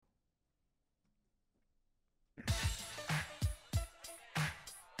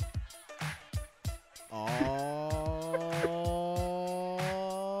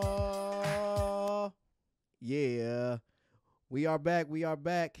We are back. We are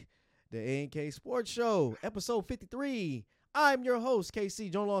back. The A&K Sports Show, episode 53. I'm your host,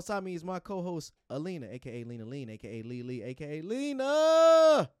 KC. Join alongside me is my co-host, Alina, a.k.a. Lena Lean, a.k.a. Lee, a.k.a.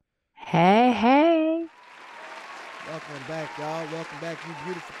 Lena. Hey, hey. Welcome back, y'all. Welcome back, you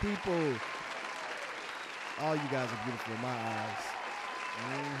beautiful people. All you guys are beautiful in my eyes.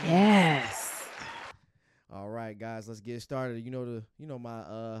 Mm-hmm. Yes. All right, guys, let's get started. You know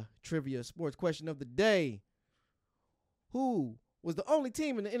my trivia sports question of the day. Who was the only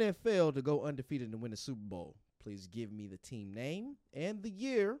team in the NFL to go undefeated and win the Super Bowl? Please give me the team name and the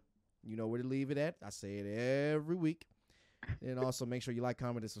year. You know where to leave it at. I say it every week. And also make sure you like,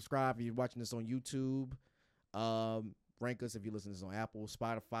 comment, and subscribe if you're watching this on YouTube. Rank us if you listen to this on Apple,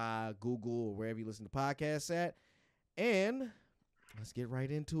 Spotify, Google, or wherever you listen to podcasts at. And let's get right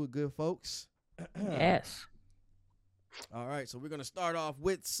into it, good folks. Yes. All right, so we're going to start off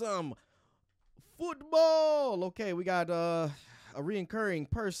with some football. Okay, we got a reoccurring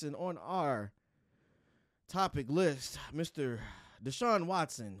person on our topic list. Mr. Deshaun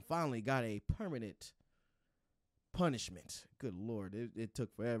Watson finally got a permanent punishment. Good Lord, it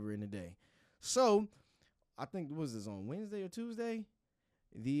took forever in the day. So, I think, was this on Wednesday or Tuesday?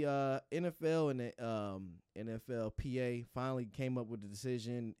 The NFL and the NFLPA finally came up with a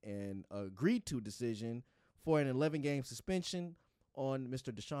decision and agreed to a decision for an 11-game suspension on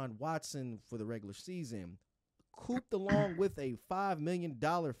Mr. Deshaun Watson for the regular season, cooped along with a $5 million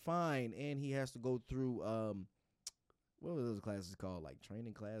fine, and he has to go through what were those classes called, like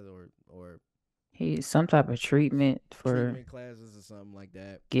training class or He's some type of treatment for treatment classes or something like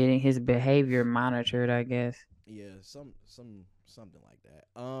that. getting his behavior monitored, I guess. Yeah, something like that.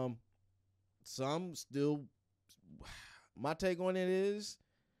 Some still. My take on it is,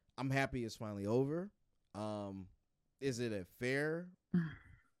 I'm happy it's finally over. Is it a fair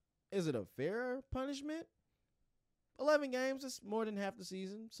punishment? 11 games is more than half the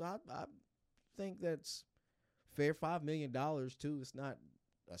season, so I think that's fair. $5 million too. It's not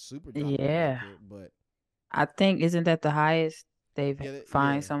a super drop in the Yeah. bucket, but I think isn't that the highest they've yeah,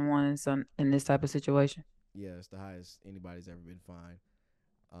 fined someone in this type of situation? yeah, it's the highest anybody's ever been fined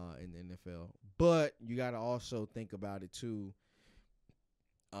in the NFL. But you got to also think about it too.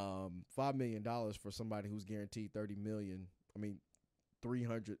 $5 million for somebody who's guaranteed $30 million. I mean,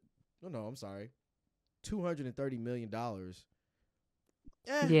 300. No, I'm sorry, $230 million.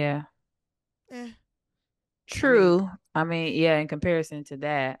 Yeah. Eh. True. I mean, yeah, in comparison to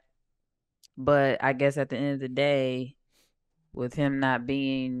that. But I guess at the end of the day, with him not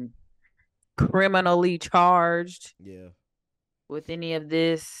being criminally charged Yeah. with any of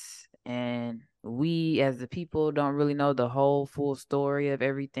this, and we as the people don't really know the whole full story of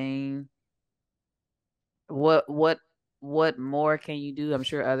everything. What more can you do? I'm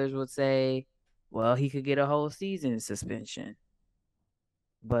sure others would say, well, he could get a whole season suspension.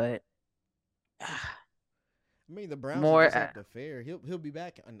 But I mean, the Browns are more just up to fair. He'll be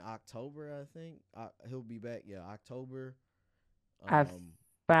back in October, I think. He'll be back, October. I've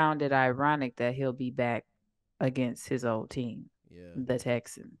found it ironic that he'll be back against his old team, Yeah. the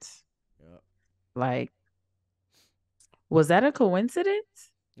Texans. Yeah. Like, was that a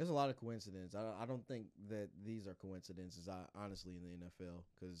coincidence? There's a lot of coincidence. I don't think that these are coincidences. Honestly, in the NFL,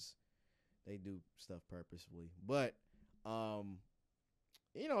 because they do stuff purposefully. But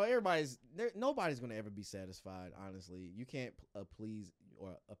nobody's gonna ever be satisfied. Honestly, you can't please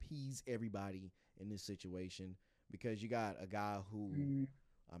or appease everybody in this situation, because you got a guy who,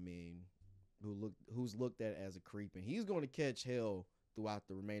 I mean, who's looked at as a creep, and he's going to catch hell throughout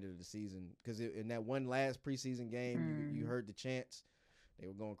the remainder of the season. Because in that one last preseason game, you heard the chants. They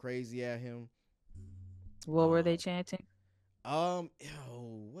were going crazy at him. What were they chanting? What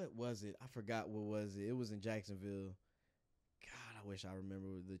was it? I forgot what was it. It was in Jacksonville. God, I wish I remember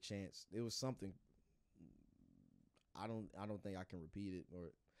the chants. It was something. I don't think I can repeat it,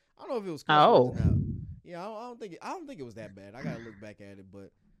 or I don't know if it was. Yeah, I don't think it was that bad. I gotta look back at it,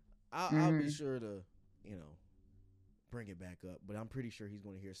 but I'll be sure to bring it back up. But I'm pretty sure he's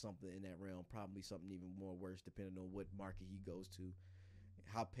going to hear something in that realm. Probably something even more worse, depending on what market he goes to,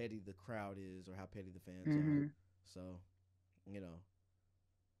 how petty the crowd is, or how petty the fans are. So,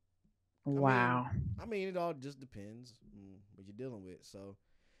 Wow. I mean, it all just depends what you're dealing with. So,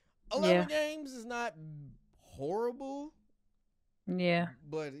 11 games is not horrible. Yeah.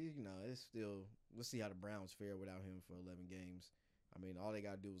 But, it's still, we'll see how the Browns fare without him for 11 games. I mean, all they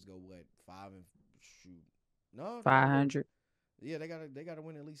got to do is go, 5 and shoot. No, 500. Yeah, they gotta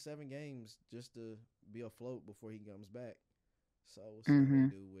win at least 7 games just to be afloat before he comes back. So we'll see what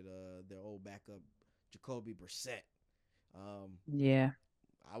they do with their old backup, Jacoby Brissett. Yeah.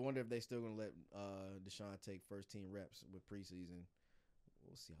 I wonder if they still gonna let Deshaun take first team reps with preseason.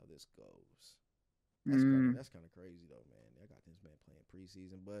 We'll see how this goes. That's kind of crazy though, man. I got this man playing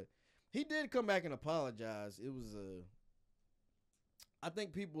preseason, but he did come back and apologize. It was I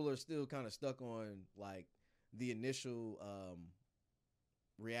think people are still kind of stuck on like the initial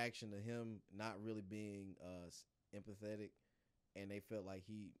reaction to him not really being empathetic, and they felt like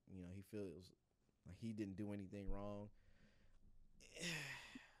he feels like he didn't do anything wrong.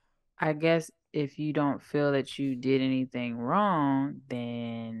 I guess if you don't feel that you did anything wrong,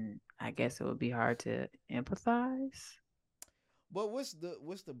 then I guess it would be hard to empathize. But what's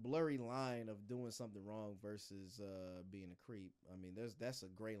the blurry line of doing something wrong versus being a creep? I mean, that's a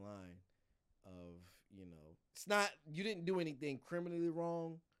gray line of, it's not, you didn't do anything criminally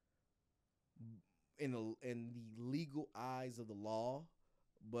wrong in the legal eyes of the law,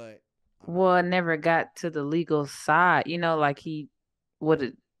 but well, it never got to the legal side. Like what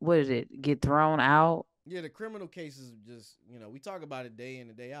did it get thrown out? Yeah, the criminal cases just, we talk about it day in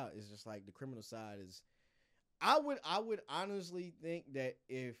and day out. It's just like the criminal side is. I would honestly think that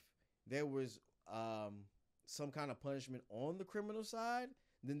if there was some kind of punishment on the criminal side,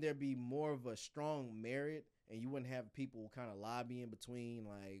 then there'd be more of a strong merit, and you wouldn't have people kind of lobbying between,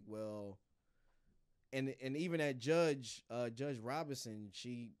 like, well, and even that Judge Robinson,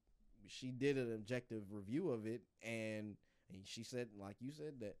 she did an objective review of it, and she said, like you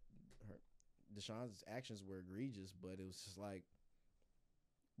said, that Deshaun's actions were egregious, but it was just like,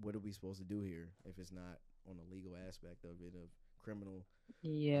 what are we supposed to do here if it's not on the legal aspect of it, of criminal?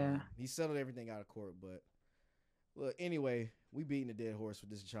 Yeah. He settled everything out of court, but look, anyway, we beating the dead horse with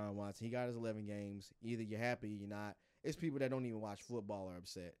this Deshaun Watson. He got his 11 games. Either you're happy or you're not. It's people that don't even watch football are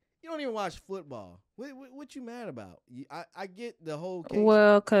upset. You don't even watch football. What you mad about? I get the whole case.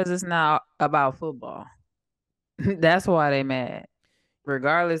 Well, because it's not about football. That's why they mad.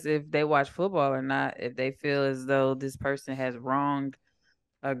 Regardless if they watch football or not, if they feel as though this person has wronged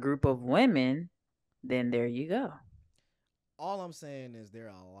a group of women, then there you go. All I'm saying is there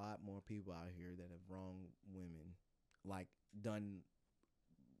are a lot more people out here that have wronged women, like done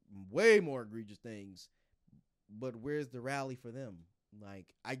way more egregious things. But where's the rally for them?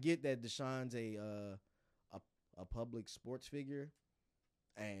 Like, I get that Deshaun's a public sports figure,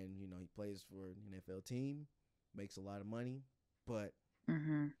 and he plays for an NFL team, makes a lot of money, but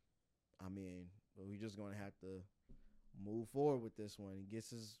I mean, we're just gonna have to move forward with this one. He gets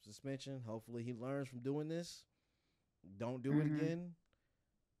his suspension. Hopefully, he learns from doing this. Don't do it again.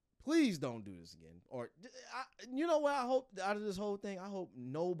 Please don't do this again. Or you know what? I hope out of this whole thing, I hope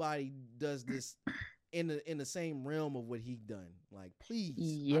nobody does this in the same realm of what he done. Like, please, I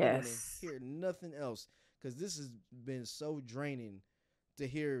don't want to hear nothing else, because this has been so draining to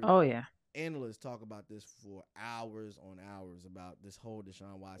hear. Oh yeah. Analysts talk about this for hours on hours about this whole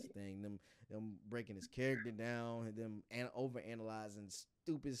Deshaun Watson thing, them breaking his character down, and them over-analyzing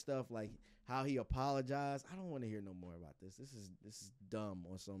stupid stuff like how he apologized. I don't want to hear no more about this. This is dumb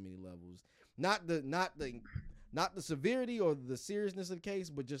on so many levels. Not the severity or the seriousness of the case,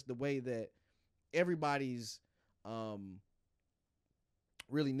 but just the way that everybody's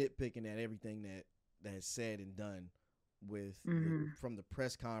really nitpicking at everything that is said and done. With from the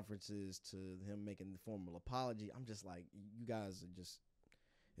press conferences to him making the formal apology, I'm just like, you guys are just,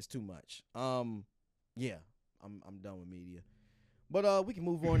 it's too much. Yeah, I'm done with media, but we can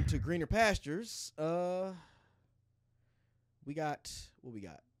move on to greener pastures. We got what we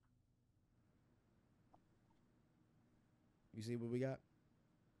got. You see what we got?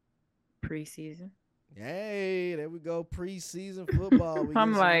 Preseason. Hey, there we go. Preseason football.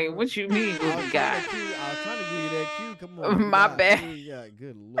 I'm like, what you mean? What we got? I was trying to give you that cue. Come on. My bad. Yeah,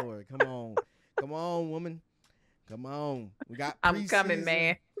 good Lord. Come on, woman. Come on. We got I'm coming,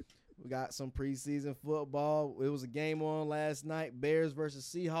 man. We got some preseason football. It was a game on last night. Bears versus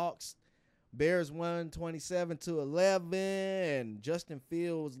Seahawks. Bears won 27-11, and Justin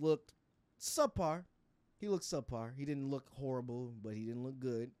Fields looked subpar. He looked subpar. He didn't look horrible, but he didn't look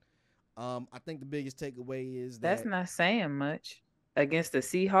good. I think the biggest takeaway is that's not saying much against the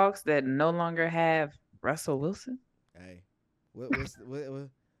Seahawks that no longer have Russell Wilson. Hey, what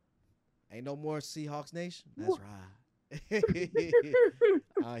ain't no more Seahawks Nation. That's right.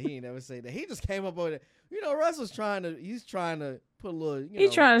 He ain't never say that. He just came up with it. Russell's trying to put a little.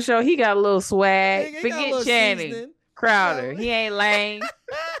 He's trying to show he got a little swag. Forget Channing Crowder. He ain't lame.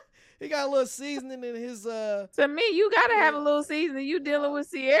 He got a little seasoning in his To me, you gotta have a little seasoning. You dealing with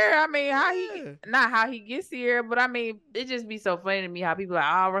Sierra. I mean, not how he gets Sierra, but I mean, it just be so funny to me how people are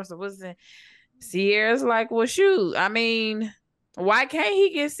like, oh, Russell Wilson. Sierra's like, well, shoot. I mean, Why can't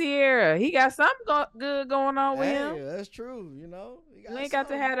he get Sierra? He got something good going on with Hey, him. that's true. You know, he You got ain't got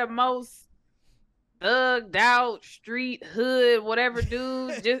to something. have the most thugged out street hood whatever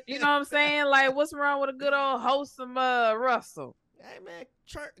dude. Just you know what I'm saying? Like, what's wrong with a good old wholesome Russell? Hey man,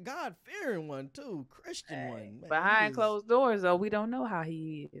 God fearing one too, Christian one. Man, he Behind is. closed doors, though, we don't know how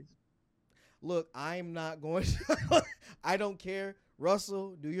he is. Look, I'm not going to. I don't care.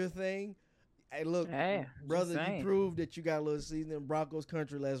 Russell, do your thing. Hey, look, Hey, brother, you proved that you got a little season in Broncos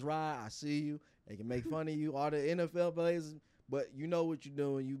country. Let's ride. I see you. They can make fun of you, all the NFL players, but you know what you're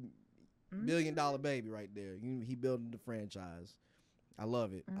doing. You $1 billion baby right there. He building the franchise. I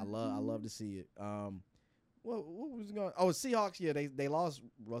love it. I love to see it. What was going? Oh, Seahawks. Yeah, they lost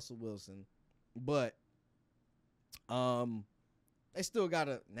Russell Wilson, but they still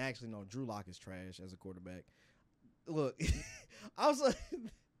gotta. Actually, no. Drew Lock is trash as a quarterback. Look, I was like,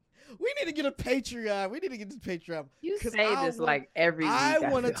 we need to get a Patreon. We need to get this Patreon. You say this like every week. I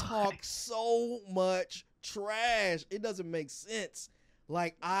want to talk so much trash. It doesn't make sense.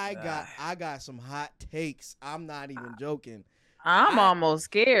 Like I got some hot takes. I'm not even joking. I'm almost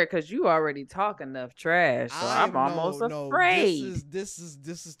scared because you already talk enough trash, so I'm almost afraid. This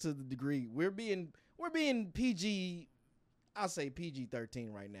is to the degree we're being PG. I'll say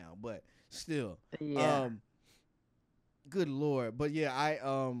PG-13 right now, but still, yeah. Good Lord, but yeah,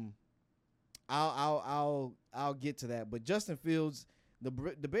 I'll get to that. But Justin Fields, the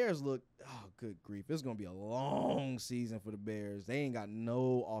Bears look. Oh, good grief! It's gonna be a long season for the Bears. They ain't got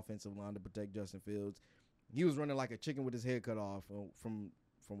no offensive line to protect Justin Fields. He was running like a chicken with his head cut off from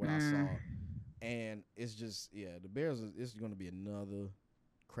what I saw, and it's just the Bears. It's going to be another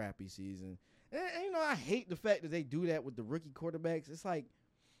crappy season, and you know I hate the fact that they do that with the rookie quarterbacks. It's like,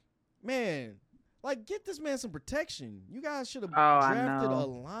 man, like get this man some protection. You guys should have drafted a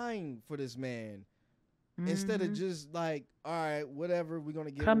line for this man instead of just like, all right, whatever, we're gonna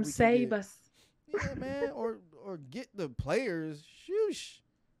get. Come save us, yeah, man, or get the players. Shoosh.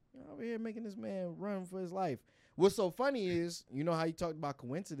 Over here making this man run for his life. What's so funny is, you know how you talked about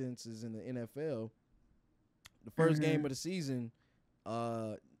coincidences in the NFL. The first game of the season,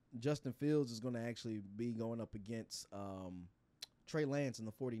 Justin Fields is going to actually be going up against Trey Lance and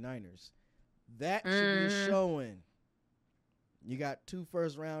the 49ers. That should be showing. You got 2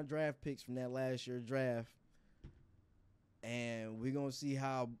 first-round draft picks from that last year's draft, and we're going to see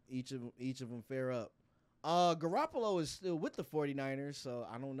how each of them fare up. Garoppolo is still with the 49ers, so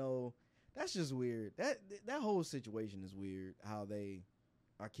I don't know. That's just weird. That whole situation is weird, how they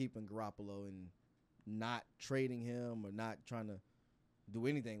are keeping Garoppolo and not trading him or not trying to do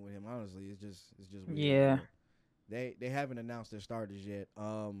anything with him. Honestly, it's just weird. Yeah. They haven't announced their starters yet.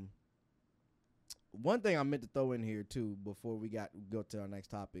 One thing I meant to throw in here too before we go to our next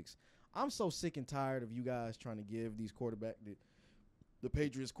topics. I'm so sick and tired of you guys trying to give these the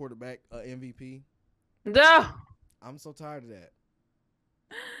Patriots quarterback MVP. No. I'm so tired of that.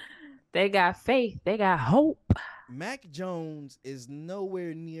 They got faith. They got hope. Mac Jones is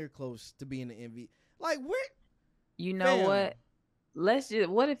nowhere near close to being the MVP. Like, where? You know what?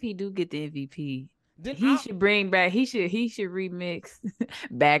 What if he do get the MVP? He should bring back. He should remix.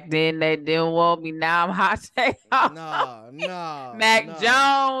 Back then they didn't want me. Now I'm hot take. No. Mac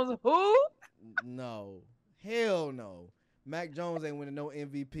Jones, who? No, hell no. Mac Jones ain't winning no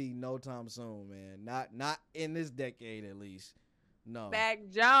MVP no time soon, man. Not in this decade at least. No. Mac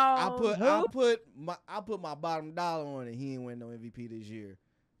Jones. I put my bottom dollar on it. He ain't win no MVP this year.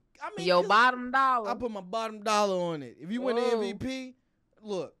 I mean, your bottom dollar. I put my bottom dollar on it. If you win the MVP,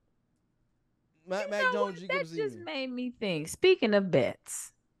 look, Mac Jones, you that just made me think. Speaking of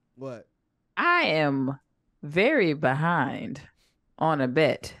bets, what? I am very behind on a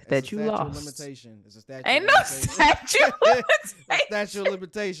bet that you lost. Limitation. It's a statute. Ain't no statute limitation. Statute of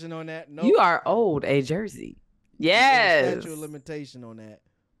limitation on that. No, you are owed a jersey. Yes. Statute of limitation on that.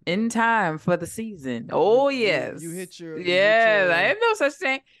 In time for the season. Oh yes. You hit your. I ain't no such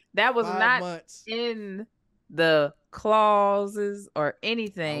thing. That was 5 not months. in the clauses or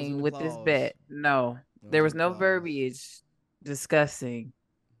anything with this bet. No, there was no verbiage discussing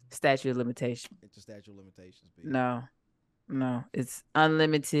statute of limitation. It's a statute of limitations. No, it's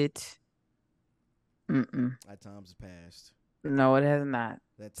unlimited. That time has passed. No, it has not.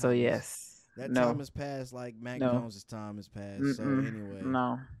 Yes. That time has passed like Mac Jones' time has passed. So anyway.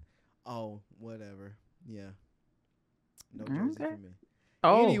 No. Oh, whatever. Yeah. No jersey for me.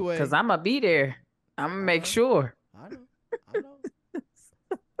 Oh, anyway. Because I'm going to be there. I'm going to make sure. I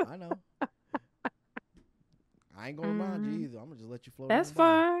know. I ain't going to remind you either. I'm going to just let you float. That's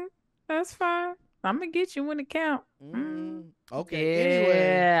fine. I'm going to get you when it count.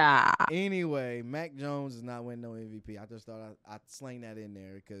 Okay. Anyway, Mac Jones is not winning no MVP. I just thought I'd slang that in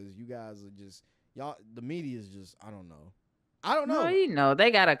there because you guys are just y'all. The media is just I don't know. Well,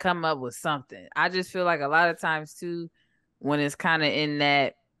 they got to come up with something. I just feel like a lot of times too, when it's kind of in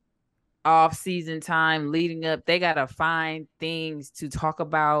that off-season time leading up, they got to find things to talk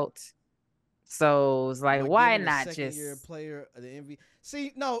about. So it's like, why not just second-year player of the MVP?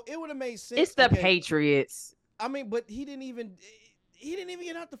 See, no, it would have made sense. It's the Patriots. I mean, but he didn't even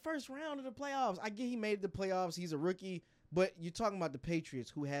get out the first round of the playoffs. I get he made the playoffs. He's a rookie, but you're talking about the Patriots,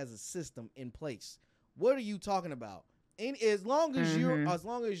 who has a system in place. What are you talking about? And as long as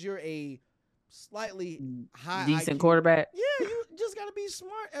you're a slightly high decent IQ, quarterback, yeah, you just got to be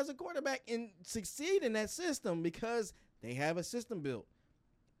smart as a quarterback and succeed in that system because they have a system built.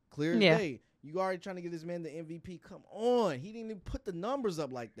 Clear as day. You already trying to get this man the MVP. Come on, he didn't even put the numbers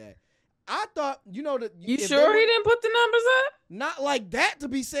up like that. I thought, that. You sure he didn't put the numbers up? Not like that to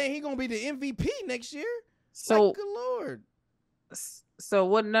be saying he's gonna be the MVP next year. So, like, good Lord. So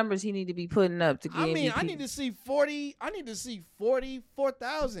what numbers he need to be putting up to get MVP? I need to see 40. I need to see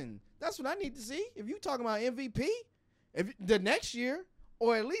 44,000. That's what I need to see. If you talking about MVP, if the next year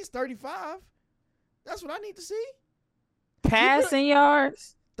or at least 35, that's what I need to see. Passing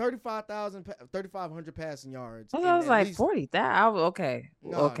yards. 3,500 passing yards. I was like 40,000. Okay.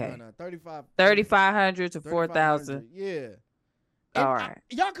 No, 3,500 to 4,000. Yeah. All right.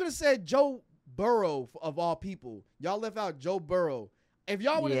 Y'all could have said Joe Burrow of all people. Y'all left out Joe Burrow. If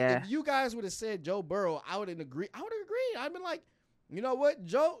you guys would have said Joe Burrow, I would have agreed. I'd been like, you know what,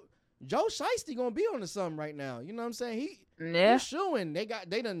 Joe Shiesty gonna be on to something right now. You know what I'm saying? He's showing. They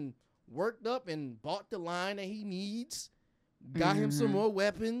done worked up and bought the line that he needs. Got him some more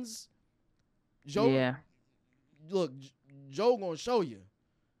weapons. Joe, look, Joe gonna show you.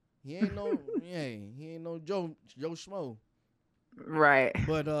 He ain't no, he ain't no Joe Schmo. Right.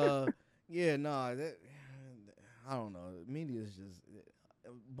 But I don't know. The media is just a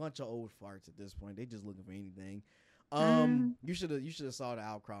bunch of old farts at this point. They just looking for anything. You should have saw the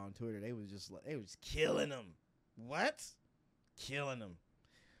outcry on Twitter. They was just killing him. What? Killing him.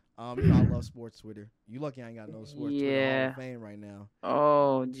 I love sports Twitter. You lucky I ain't got no sports Twitter Hall of Fame right now.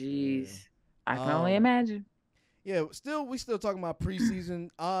 Oh, jeez. Yeah. I can only imagine. Yeah, we still talking about preseason.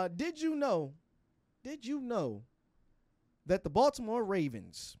 Did you know that the Baltimore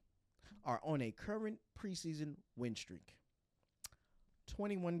Ravens are on a current preseason win streak?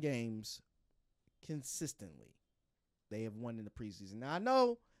 21 games consistently they have won in the preseason. Now, I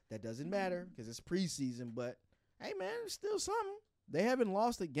know that doesn't matter because it's preseason, but hey, man, it's still something. They haven't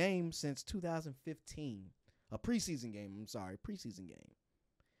lost a game since 2015. A preseason game. I'm sorry, preseason game.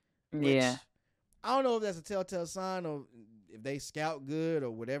 Yeah. I don't know if that's a telltale sign or if they scout good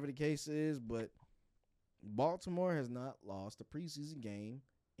or whatever the case is, but Baltimore has not lost a preseason game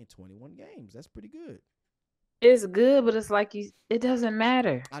in 21 games. That's pretty good. It's good, but it's like it doesn't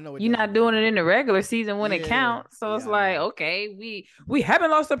matter. I know you're not doing it in the regular season when it counts. So it's like, okay, we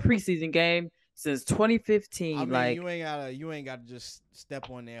haven't lost a preseason game since 2015. I mean, you ain't gotta just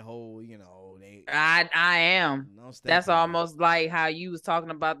step on that whole, I am. That's almost like how you was talking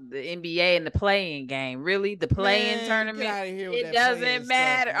about the NBA and the playing game. Really, the playing tournament. Get out of here with it that doesn't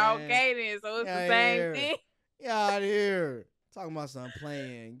matter. Stuff, okay, then. So it's the same thing. Get out of here. Talking about something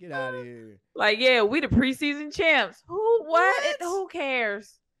playing. Get out of here. Like, yeah, we the preseason champs. What? Who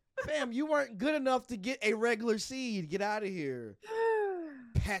cares? Fam, you weren't good enough to get a regular seed. Get out of here.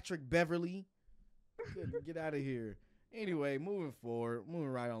 Patrick Beverly. Get out of here. Anyway, moving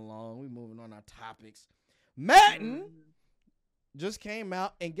right along. We moving on our topics. Madden just came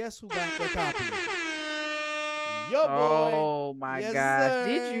out, and guess who got the copy? Your boy. Oh my yes, gosh. Sir.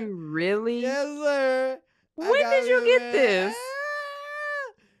 Did you really? Yes, sir. When did you get this?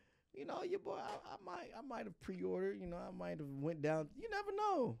 Your boy, I might have pre-ordered. I might have went down. You never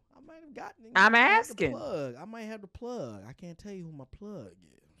know. I might have gotten. I'm asking. I might have the plug. I can't tell you who my plug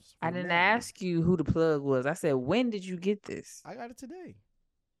is. I didn't ask you who the plug was. I said, when did you get this? I got it today.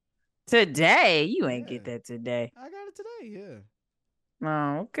 Today? You ain't get that today. I got it today. Yeah.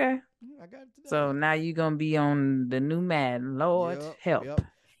 Oh, okay. I got it today. So now you're gonna be on the new Madden. Lord, help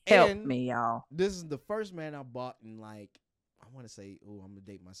me, y'all. This is the first Madden I bought in I want to say, I'm gonna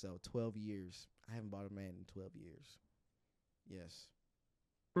date myself. 12 years. I haven't bought a Madden in 12 years. Yes.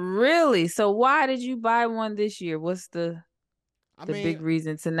 Really? So why did you buy one this year? What's the big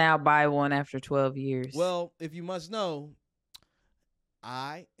reason to now buy one after 12 years? Well, if you must know,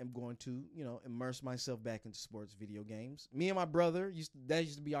 I am going to, immerse myself back into sports video games. Me and my brother, that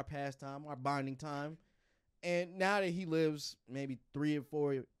used to be our pastime, our bonding time. And now that he lives maybe 3 or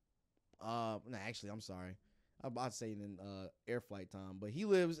 4, actually, I'm sorry. I'm about to say in air flight time, but he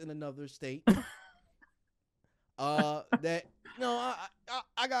lives in another state. That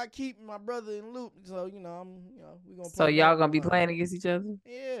I got to keep my brother in loop. So we gonna. So play y'all Madden gonna be online. playing against each other?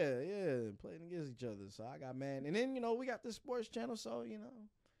 Yeah, playing against each other. So I got Madden, and then we got the sports channel. So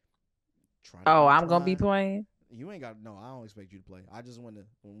try to Oh, I'm gonna be intertwine. playing. You ain't got no. I don't expect you to play. I just want to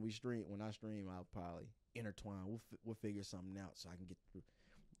when I stream, I'll probably intertwine. We'll figure something out so I can get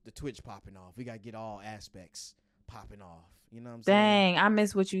the Twitch popping off. We gotta get all aspects popping off. You know what I'm saying? Dang, I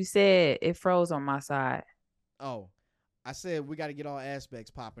missed what you said. It froze on my side. Oh, I said we got to get all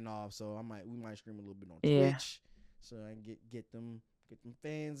aspects popping off. So we might stream a little bit on Yeah. Twitch, so I can get them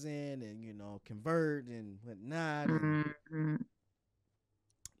fans in and convert and whatnot. And, Mm-hmm.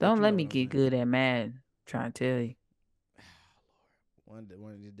 but Don't you let know me what I'm get saying. good at Madden. Trying to tell you. Lord,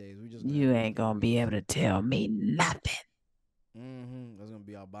 one of these days we just You ain't gonna be able to tell me nothing. That's gonna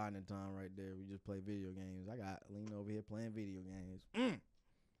be our bonding time right there. We just play video games. I got Lena over here playing video games.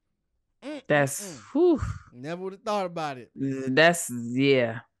 That's whew. Never would have thought about it. That's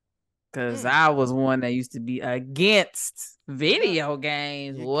yeah. Cause I was one that used to be against video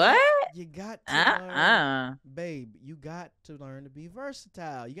games. What? You got to learn, babe. You got to learn to be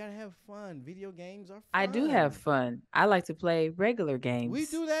versatile. You gotta have fun. Video games are fun. I do have fun. I like to play regular games. We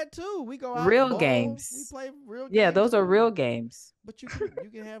do that too. We go out real and bowl. games. We play real games. Yeah, those are too. real games. But you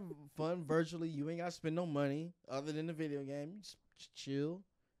can have fun virtually. You ain't gotta spend no money other than the video game. You just chill,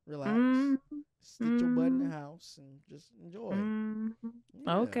 relax, sit your butt in the house, and just enjoy.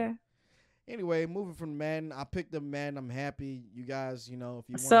 Yeah. Okay. Anyway, moving from Madden, I picked up Madden. I'm happy. You guys, if you want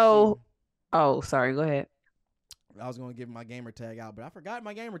to So, oh, sorry. Go ahead. I was going to give my gamer tag out, but I forgot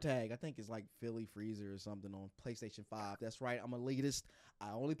my gamer tag. I think it's like Philly Freezer or something on PlayStation 5. That's right. I'm elitist.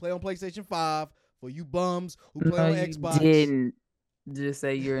 I only play on PlayStation 5 for you bums who play on Xbox. You didn't just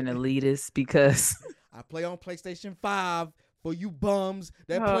say you're an elitist because I play on PlayStation 5 for you bums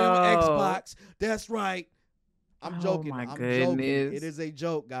that play on Xbox. That's right. I'm joking. I'm joking. It is a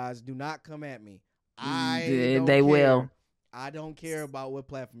joke, guys. Do not come at me. They will. I don't care about what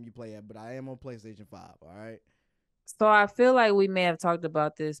platform you play at, but I am on PlayStation 5. All right. So I feel like we may have talked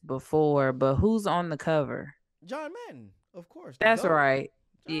about this before, but who's on the cover? John Madden, of course. That's right.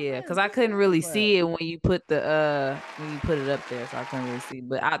 Yeah, because I couldn't really see it when you put it up there, so I couldn't really see.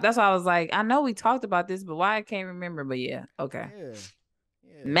 But that's why I was like, I know we talked about this, but why I can't remember. But yeah, okay. Yeah.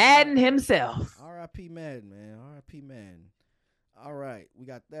 Madden himself. R.I.P. Madden, man. R.I.P. Madden. All right, we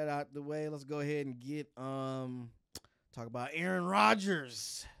got that out the way. Let's go ahead and get talk about Aaron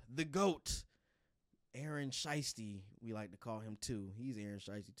Rodgers, the GOAT. Aaron Shiesty, we like to call him too. He's Aaron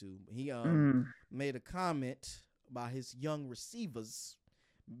Shiesty too. He made a comment about his young receivers.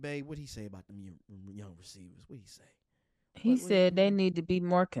 Babe, what'd he say about them young receivers? What'd he say? He said they need to be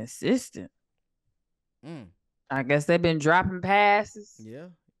more consistent. I guess they've been dropping passes. Yeah.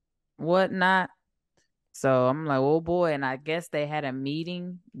 Whatnot. So I'm like, oh boy. And I guess they had a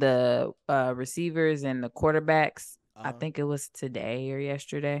meeting, the receivers and the quarterbacks. I think it was today or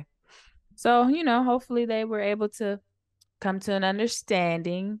yesterday. So, hopefully they were able to come to an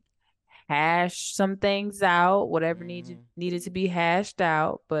understanding, hash some things out, whatever needed to be hashed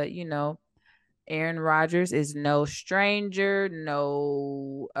out. But, Aaron Rodgers is no stranger,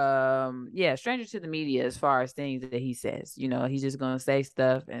 stranger to the media as far as things that he says. He's just going to say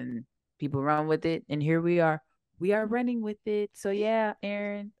stuff and people run with it. And here we are. We are running with it. So, yeah,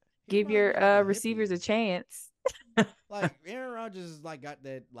 Aaron, give your receivers a chance. Like Aaron Rodgers got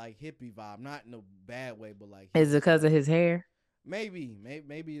that hippie vibe, not in a bad way, but is it because of his hair? Maybe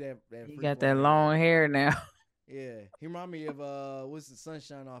that he got that long hair now. Yeah, he remind me of what's the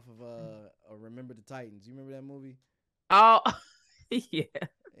Sunshine off of Remember the Titans? You remember that movie? Oh, yeah.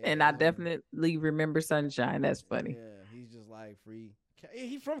 And I definitely remember Sunshine. That's funny. Yeah, he's just free.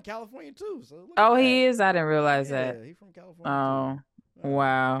 He's from California too. So he is. I didn't realize that. Yeah, he's from California. Oh,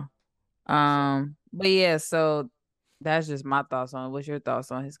 wow. But yeah, so that's just my thoughts on it. What's your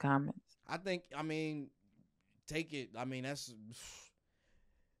thoughts on his comments? Take it. That's.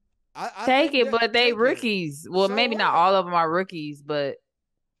 Take it, but they rookies. Well, so maybe not all of them are rookies, but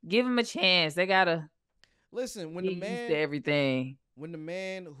give them a chance. They gotta listen when get used to everything. When the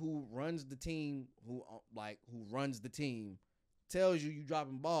man who runs the team, who runs the team, tells you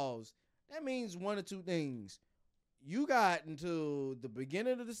dropping balls, that means one or two things. You got until the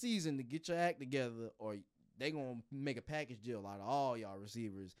beginning of the season to get your act together, or they gonna make a package deal out of all y'all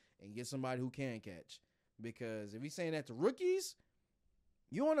receivers and get somebody who can catch. Because if he's saying that to rookies,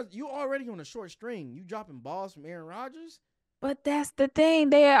 you already on a short string. You dropping balls from Aaron Rodgers. But that's the thing.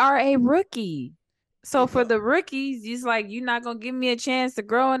 They are a rookie. So for the rookies, it's you're not gonna give me a chance to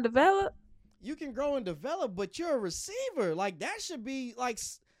grow and develop. you can grow and develop, but you're a receiver. Like that should be like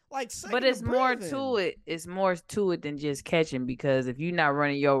second. But it's to more breathing. to it. It's more to it than just catching, because if you're not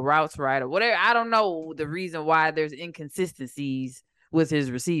running your routes right or whatever, I don't know the reason why there's inconsistencies with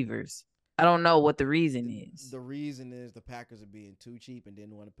his receivers. I don't know what the reason is. The reason is the Packers are being too cheap and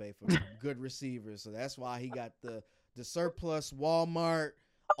didn't want to pay for good receivers. So that's why he got the surplus Walmart,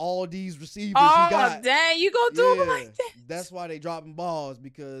 all these receivers he got. Dang, you gonna do it like that? That's why they dropping balls,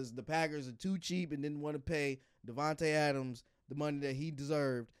 because the Packers are too cheap and didn't want to pay Devontae Adams the money that he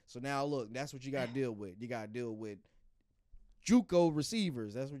deserved. So now look, that's what you got to deal with. You got to deal with JUCO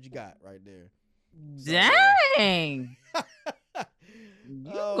receivers. That's what you got right there. Dang.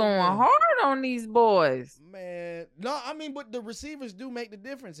 You going hard on these boys. Man. No, I mean, but the receivers do make the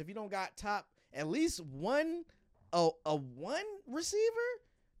difference. If you don't got at least one receiver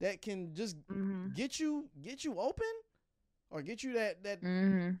that can just get you open or get you that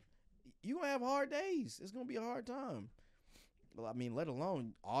you gonna have hard days. It's gonna be a hard time. Well, I mean, let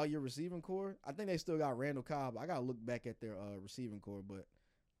alone all your receiving core. I think they still got Randall Cobb. I gotta look back at their receiving core, but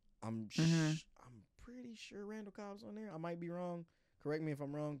I'm pretty sure Randall Cobb's on there. I might be wrong. Correct me if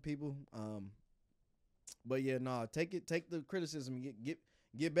I'm wrong, people. But yeah, take the criticism and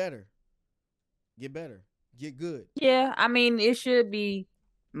get better. Get better. Get good. Yeah, I mean, it should be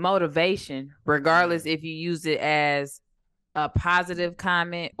motivation, regardless if you use it as a positive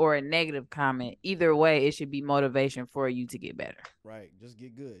comment or a negative comment. Either way, it should be motivation for you to get better. Right. Just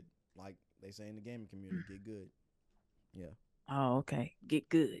get good. Like they say in the gaming community, get good. Yeah. Oh, okay. Get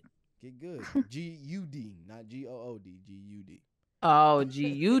good. Get good. G-U-D, not G-O-O-D. G-U-D. Oh,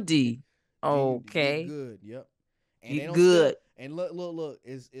 G-U-D. Okay. Get good. Yep. And get good. And look.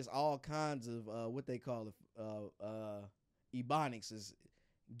 It's all kinds of what they call it. Ebonics is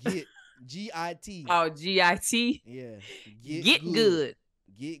get G-I-T. Oh, G-I-T. Yeah. Get good.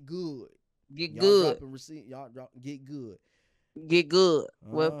 Get good. Get y'all good. Y'all drop. Get good. Get good.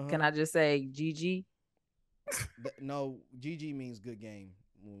 Well, can I just say GG? No, GG means good game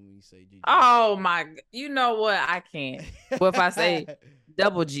when we say GG. Oh my! You know what? I can't. What if I say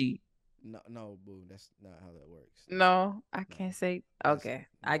double G? No, boo. That's not how that works. No, I can't say. Okay,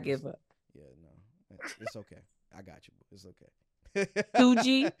 I give up. Yeah, no, it's okay. I got you. It's okay.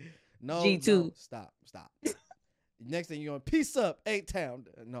 2G. No, G2. No, stop. Next thing you're going, peace up, A-Town.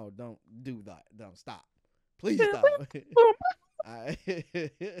 No, don't do that. Don't stop. Please stop.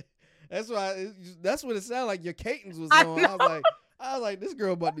 That's what it sounded like your Catons was on. I was like, this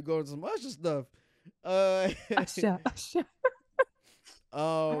girl about to go to some Usher stuff. Usher.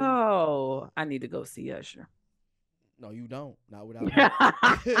 I need to go see Usher. No, you don't. Not without me.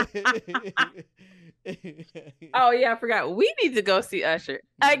 Oh yeah, I forgot. We need to go see Usher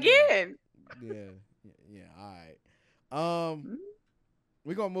again. Yeah. All right.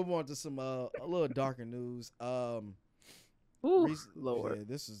 We're gonna move on to some a little darker news. Ooh, Lord. Yeah,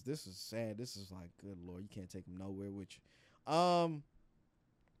 this is sad. This is like, good Lord, you can't take him nowhere with you.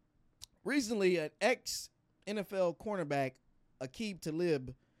 Recently, an ex-NFL cornerback, Aqib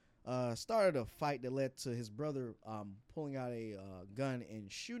Talib, started a fight that led to his brother pulling out a gun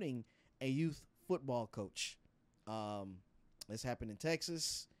and shooting a youth football coach. This happened in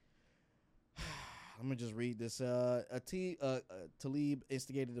Texas. I'm gonna just read this. Talib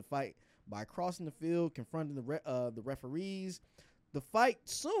instigated the fight by crossing the field, confronting the referees. The fight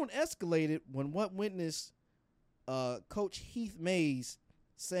soon escalated when one witness, Coach Heath Mays,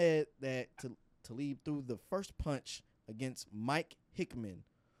 said that Talib threw the first punch against Mike Hickman,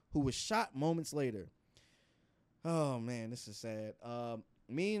 who was shot moments later. Oh man, this is sad.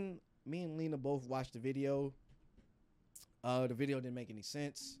 Me and Lena both watched the video. The video didn't make any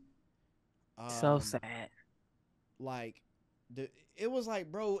sense. So sad. Like, it was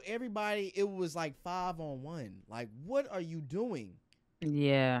like, bro, everybody, it was like 5-on-1. Like, what are you doing?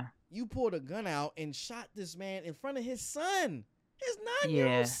 Yeah. You pulled a gun out and shot this man in front of his son, his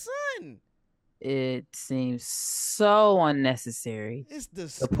 9-year-old son. It seems so unnecessary. It's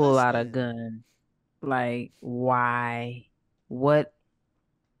disgusting. To pull out a gun. Like, why? What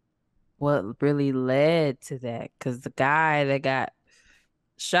really led to that? Because the guy that got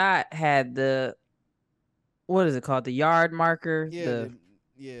shot had the, what is it called? The yard marker. Yeah,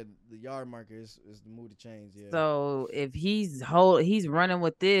 the yard marker is the move to change. Yeah. So if he's running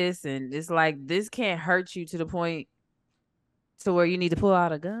with this, and it's like, this can't hurt you to the point to where you need to pull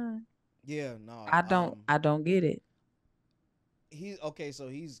out a gun. Yeah, no. I don't get it. He's okay. So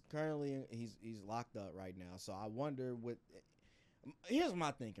he's currently he's locked up right now. So I wonder what. Here's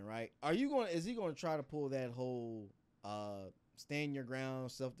my thinking. Right? Is he going to try to pull that whole stand your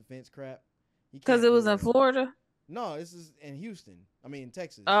ground self defense crap? Because it was in Florida. No, this is in Houston. I mean, in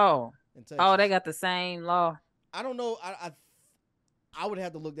Texas. Oh, In Texas. oh, they got the same law. I don't know. I would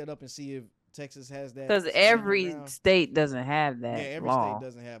have to look that up and see if Texas has that. Because every state doesn't have that every law. state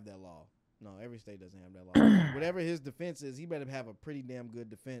doesn't have that law. No, every state doesn't have that law. Whatever his defense is, he better have a pretty damn good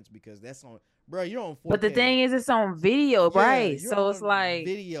defense because that's on. Bro, you're on 4K. But the thing is, it's on video, right? So it's like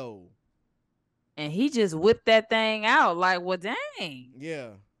video. And he just whipped that thing out. Like, well, dang.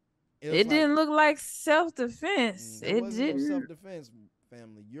 Yeah. It didn't look like self-defense. It didn't. No self-defense,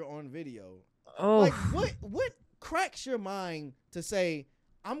 family. You're on video. Oh. Like, what cracks your mind to say,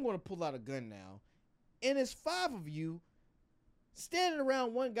 I'm going to pull out a gun now, and it's 5 of you standing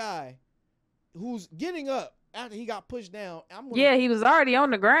around one guy who's getting up after he got pushed down. Yeah, he was already on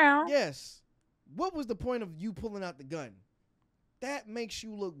the ground. Yes. What was the point of you pulling out the gun? That makes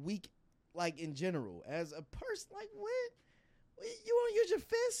you look weak, like, in general. As a person, like, what? You want to use your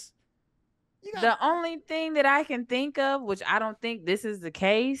fists? The only thing that I can think of, which I don't think this is the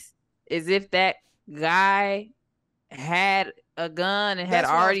case, is if that guy had a gun and had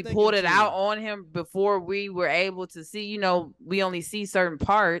already pulled it out on him before we were able to see. You know, we only see certain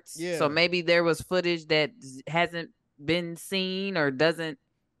parts. Yeah. So maybe there was footage that hasn't been seen or that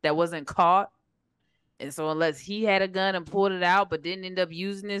wasn't caught. And so unless he had a gun and pulled it out but didn't end up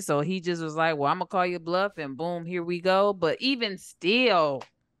using it, so he just was like, well, I'm going to call you bluff and boom, here we go. But even still...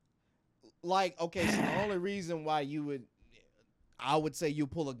 Like, okay, so the only reason why I would say you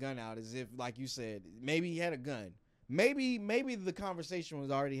pull a gun out is if, like you said, maybe he had a gun. Maybe the conversation was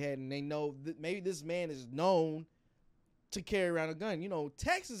already had and they know that maybe this man is known to carry around a gun. You know,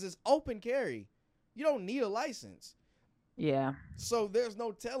 Texas is open carry. You don't need a license. Yeah. So there's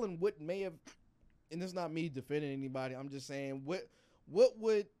no telling what may have, and it's not me defending anybody. I'm just saying what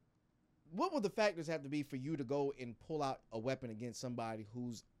would the factors have to be for you to go and pull out a weapon against somebody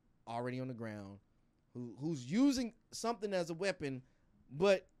who's already on the ground, who's using something as a weapon,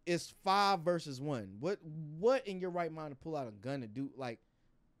 but it's 5 versus 1. What in your right mind to pull out a gun to do? Like,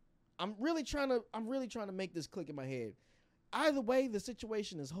 I'm really trying to make this click in my head. Either way, the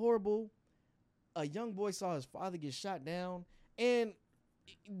situation is horrible. A young boy saw his father get shot down, and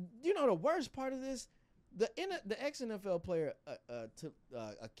you know the worst part of this, the ex NFL player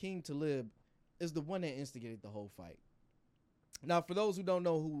Akeem Talib is the one that instigated the whole fight. Now, for those who don't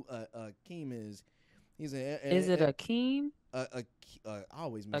know who Akeem is, he's is it Akeem? I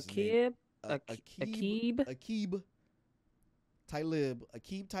always miss his name. Aqib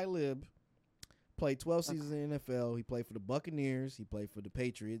Talib played 12 seasons in the NFL. He played for the Buccaneers. He played for the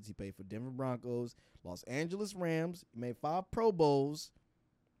Patriots. He played for Denver Broncos, Los Angeles Rams. He made 5 Pro Bowls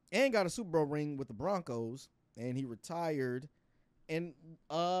and got a Super Bowl ring with the Broncos. And he retired and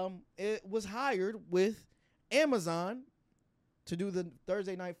it was hired with Amazon to do the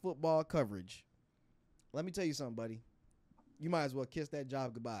Thursday Night Football coverage. Let me tell you something, buddy. You might as well kiss that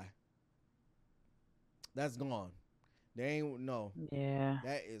job goodbye. That's gone. There ain't no. Yeah.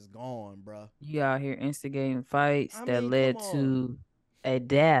 That is gone, bro. You out here instigating fights that led to a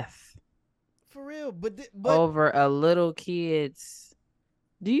death. For real, but over a little kid's.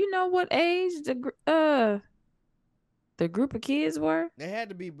 Do you know what age the group of kids were? They had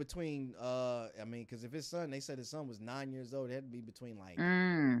to be between because if his son, they said his son was 9 years old, it had to be between like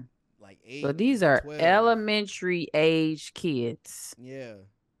 8. So these are 12. elementary age kids. Yeah.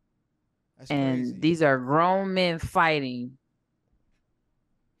 That's and crazy. These are grown men fighting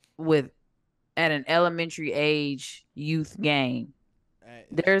at an elementary age youth game.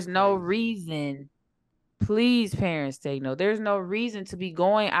 There's no reason. Please, parents, take note. There's no reason to be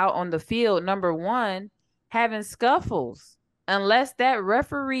going out on the field, number one, having scuffles, unless that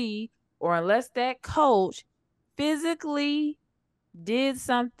referee or unless that coach physically did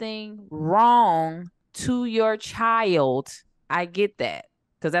something wrong to your child. I get that,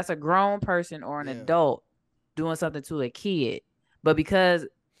 because that's a grown person or an adult doing something to a kid. But because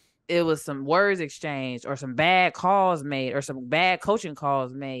it was some words exchanged or some bad calls made or some bad coaching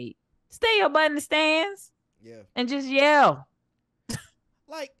calls made, stay your butt in the stands. Yeah. And just yell.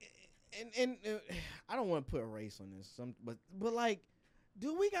 Like, and I don't want to put a race on this, but like,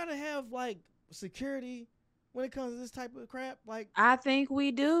 do we gotta have like security when it comes to this type of crap? Like, I think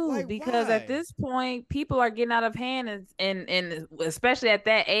we do, like, because why? At this point, people are getting out of hand, and especially at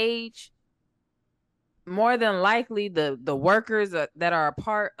that age, more than likely the workers that are a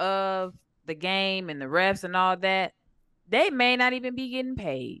part of the game and the refs and all that, they may not even be getting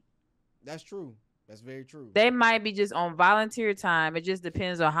paid. That's true. That's very true. They might be just on volunteer time. It just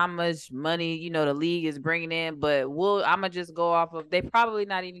depends on how much money, the league is bringing in. But I'm going to just go off of, they probably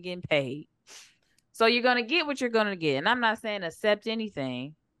not even getting paid. So you're going to get what you're going to get. And I'm not saying accept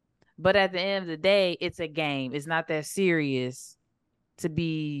anything, But at the end of the day, it's a game. It's not that serious to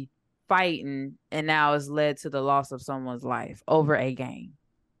be fighting, and now it's led to the loss of someone's life over a game.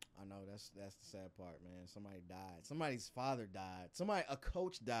 I know that's the sad part, man. Somebody died. Somebody's father died. A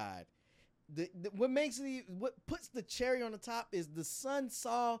coach died. What puts the cherry on the top is the son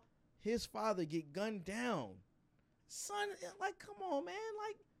saw his father get gunned down. Son, like, come on, man.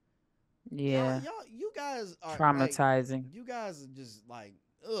 Like, yeah, you guys are traumatizing. Like, you guys are just like,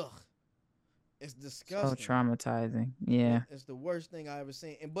 ugh. It's So disgusting. traumatizing. Yeah. It's the worst thing I ever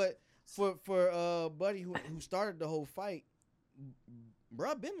seen. And but for Buddy who started the whole fight,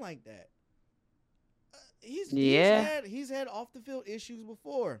 bruh been like that. He's had off the field issues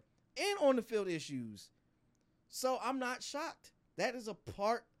before and on the field issues. So I'm not shocked. That is a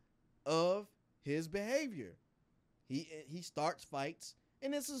part of his behavior. He starts fights,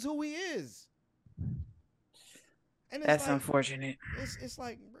 and this is who he is. And that's like, unfortunate. It's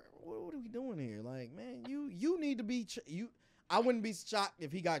like, bro, what are we doing here? Like, man, you need to be I wouldn't be shocked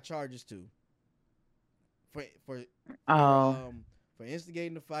if he got charges too. For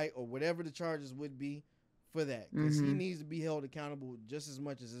instigating the fight or whatever the charges would be for that, because he needs to be held accountable just as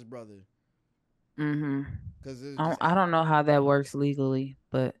much as his brother. Because I don't know how that works legally,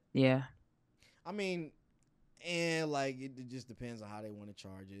 but yeah. I mean, and like it just depends on how they want to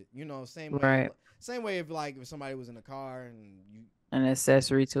charge it. You know, same way if somebody was in a car and you an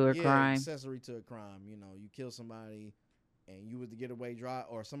accessory to a crime. Accessory to a crime. You know, you kill somebody and you was the getaway driver,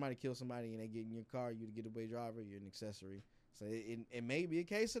 or somebody killed somebody and they get in your car, you the getaway driver, you're an accessory. So it may be a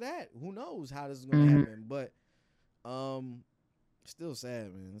case of that. Who knows how this is going to happen? But still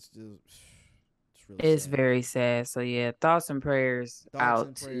sad, man. It's really sad. Very sad. So yeah, thoughts and prayers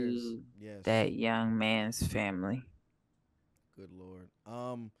to that young man's family. Good Lord.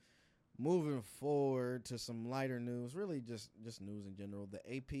 Moving forward to some lighter news, really just news in general. The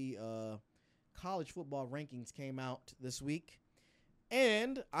AP college football rankings came out this week,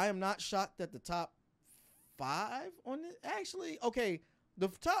 and I am not shocked that the top 5 on it. Actually, okay, the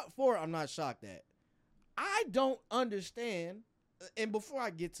top 4 I'm not shocked at. I don't understand, and before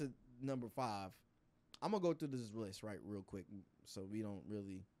I get to number 5, I'm going to go through this list real quick so we don't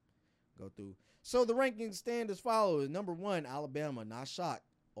really go through. So the rankings stand as follows. Number 1, Alabama, not shocked.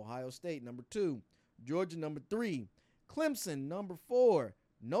 Ohio State, number 2. Georgia, number 3. Clemson, number 4.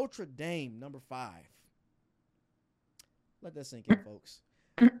 Notre Dame, number 5. Let that sink in, folks.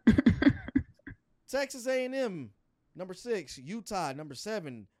 Texas A&M, number 6. Utah, number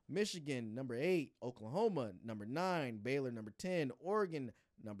 7. Michigan, number 8. Oklahoma, number 9. Baylor, number 10. Oregon,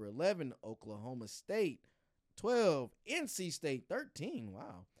 number 11. Oklahoma State, 12. NC State, 13.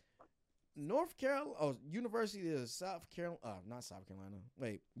 Wow. North Carolina, University of South Carolina, not South Carolina.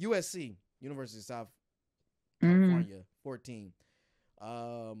 Wait, USC, University of South California, 14.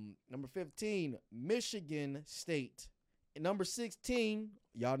 Number 15, Michigan State. And number 16,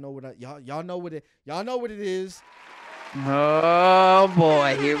 y'all know what it is. Oh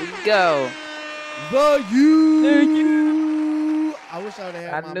boy, here we go. The U. I wish I would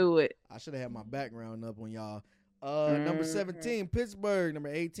have. I knew it. I should have had my background up on y'all. Number 17, Pittsburgh. Number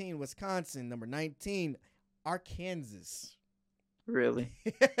 18, Wisconsin. Number 19, Arkansas. Really?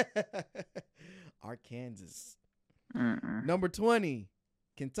 Arkansas. Number 20,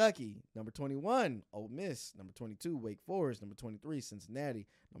 Kentucky. Number 21, Ole Miss. Number 22, Wake Forest. Number 23, Cincinnati.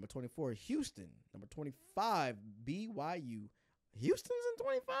 Number 24, Houston. Number 25, BYU. Houston's in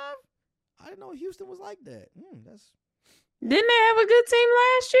 25? I didn't know Houston was like that. Didn't they have a good team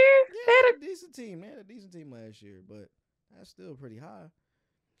last year? Yeah, they had a decent team. They had a decent team last year, but that's still pretty high.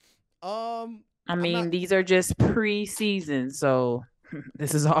 I mean, these are just preseason, so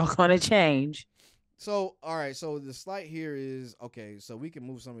this is all going to change. So, all right. So the slight here is, okay, so we can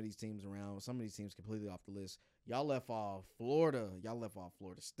move some of these teams around. Some of these teams completely off the list. Y'all left off Florida. Y'all left off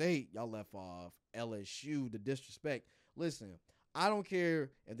Florida State. Y'all left off LSU. The disrespect. Listen, I don't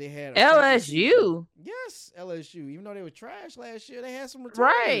care if they had LSU. Yes, LSU. Even though they were trash last year, they had some returns.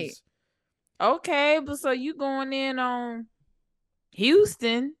 Right. Okay, but so you going in on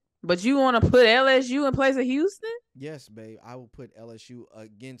Houston, but you want to put LSU in place of Houston? Yes, babe. I will put LSU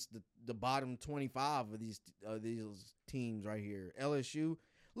against the bottom 25 of these teams right here. LSU.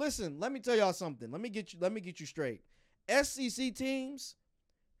 Listen, let me tell y'all something. Let me get you straight. SEC teams,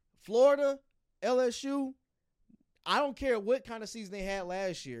 Florida, LSU. I don't care what kind of season they had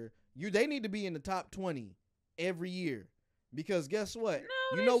last year. They need to be in the top 20 every year. Because guess what?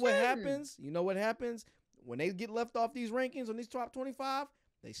 No, you know what happens? You know what happens? When they get left off these rankings on these top 25,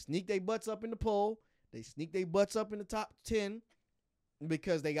 they sneak their butts up in the poll. They sneak their butts up in the top 10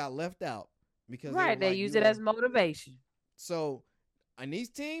 because they got left out. Because they use it as motivation. So And these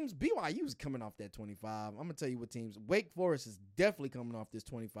teams, BYU's coming off that 25. I'm gonna tell you what teams. Wake Forest is definitely coming off this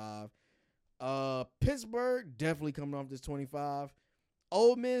 25. Pittsburgh definitely coming off this 25.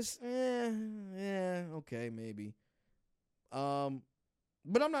 Ole Miss, okay, maybe.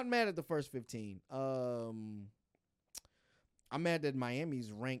 But I'm not mad at the first 15. I'm mad that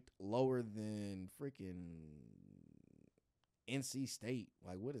Miami's ranked lower than freaking NC State.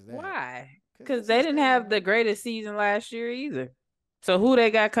 Like, what is that? Why? Because Because they didn't have the greatest season last year either. So who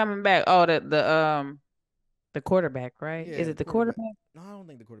they got coming back? Oh, the quarterback, right? Yeah, Is it the quarterback? No, I don't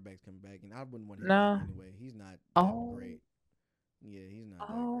think the quarterback's coming back, and I wouldn't want him No. back anyway. He's not that great. Yeah, he's not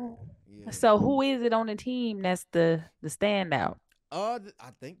that great. Yeah. So who is it on the team that's the standout? I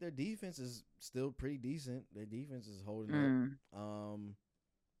think their defense is still pretty decent. Their defense is holding up.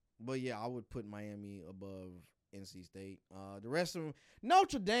 But yeah, I would put Miami above NC State. The rest of them,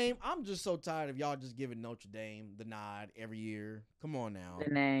 Notre Dame. I'm just so tired of y'all just giving Notre Dame the nod every year. Come on now.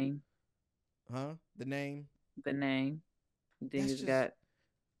 The name. Huh? The name. The name. Then That's it's just, got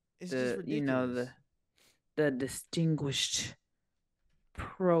it's just ridiculous. the distinguished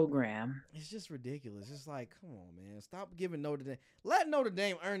program. It's just ridiculous. It's like, come on, man. Stop giving Notre Dame. Let Notre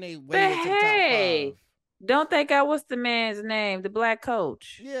Dame earn their way But into the top 5. Don't they got what's the man's name? The black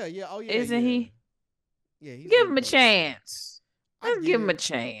coach. Yeah. Oh, yeah. Isn't he? Yeah, he's give him a chance. Let's give him a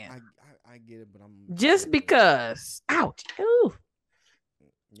chance. I get it, but I'm just because. Ouch. Ooh.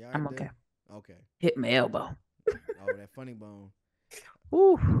 Yeah, I'm okay. Okay. Hit my elbow. Oh, that funny bone.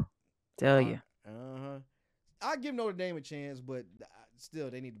 Ooh. Tell you. I give Notre Dame a chance, but still,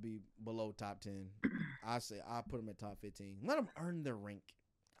 they need to be below top 10. I put them at top 15. Let them earn their rank.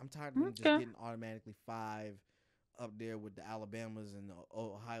 I'm tired of them just getting automatically 5 up there with the Alabamas and the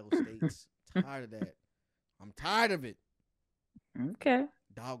Ohio States. Tired of that. I'm tired of it. Okay.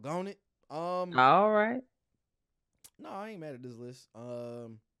 Doggone it. All right. No, I ain't mad at this list.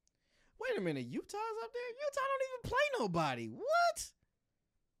 Wait a minute. Utah's up there? Utah don't even play nobody. What?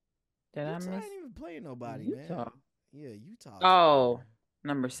 Utah ain't even playing nobody, Utah. man. Yeah, Utah. Oh,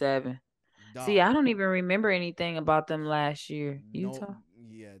 number 7. Dog. See, I don't even remember anything about them last year. Utah. No,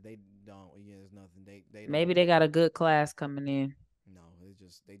 yeah, they don't. Yeah, there's nothing. They maybe they got a good class coming in. No, they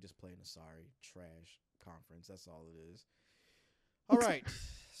just playing a sorry trash conference. That's all it is. All right.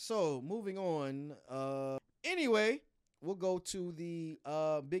 So moving on. Anyway, we'll go to the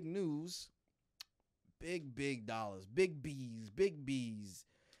big news. Big dollars. Big B's.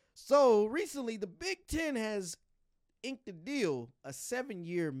 So recently, the Big Ten has inked a deal, a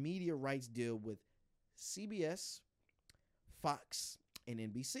 7-year media rights deal with CBS, Fox, and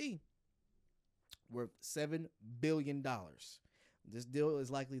NBC, worth $7 billion. This deal is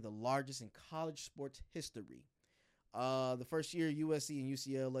likely the largest in college sports history. The first year, USC and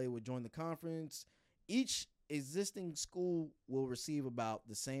UCLA will join the conference. Each existing school will receive about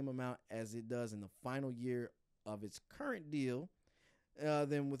the same amount as it does in the final year of its current deal.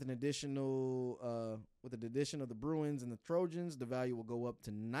 Then with an addition of the Bruins and the Trojans, the value will go up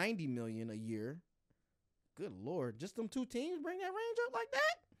to $90 million a year. Good Lord, just them 2 teams bring that range up like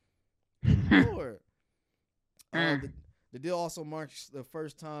that? Good Lord. The deal also marks the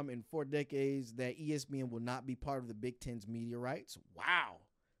first time in 4 decades that ESPN will not be part of the Big Ten's media rights. Wow.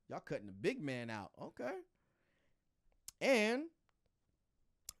 Y'all cutting the big man out. Okay. And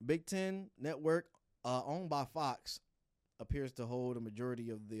Big Ten Network, owned by Fox, appears to hold a majority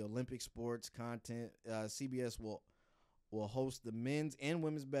of the Olympic sports content. CBS will host the men's and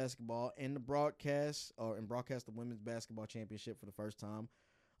women's basketball and broadcast the women's basketball championship for the first time.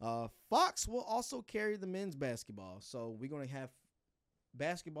 Fox will also carry the men's basketball. So we're going to have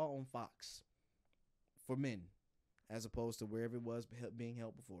basketball on Fox for men as opposed to wherever it was being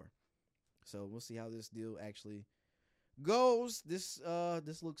held before. So we'll see how this deal actually goes. This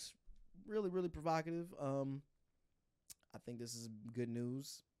looks really, really provocative. I think this is good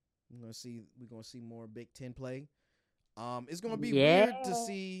news. We're gonna see more Big Ten play. It's gonna be weird to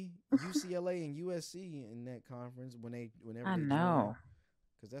see UCLA and USC in that conference whenever they know,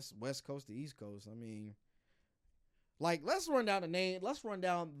 because that's West Coast to East Coast. I mean, like, let's run down the name. Let's run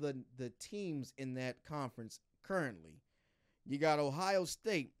down the teams in that conference currently. You got Ohio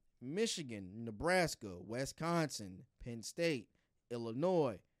State, Michigan, Nebraska, Wisconsin, Penn State,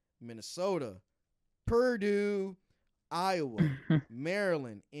 Illinois, Minnesota, Purdue, Iowa,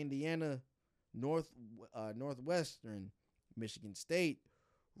 Maryland, Indiana, Northwestern, Michigan State,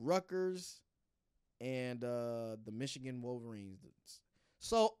 Rutgers, and the Michigan Wolverines.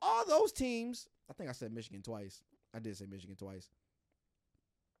 So all those teams, I think I said Michigan twice. I did say Michigan twice.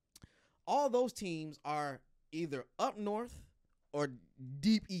 All those teams are either up north or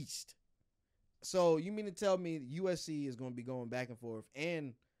deep east. So you mean to tell me USC is going to be going back and forth,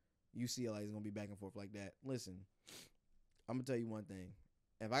 and UCLA is going to be back and forth like that? Listen, I'm gonna tell you one thing.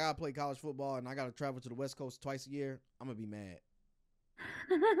 If I gotta play college football and I gotta travel to the West Coast twice a year, I'm gonna be mad.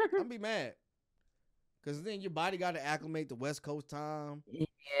 I'm gonna be mad. Cause then your body gotta acclimate to West Coast time.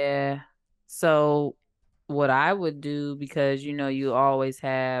 Yeah. So what I would do, because you always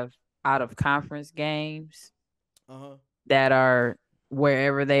have out of conference games Uh-huh. that are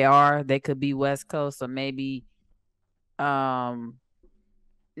wherever they are. They could be West Coast, so maybe um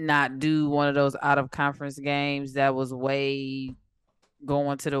not do one of those out of conference games that was way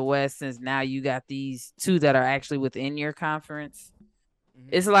going to the West, since now you got these two that are actually within your conference. Mm-hmm.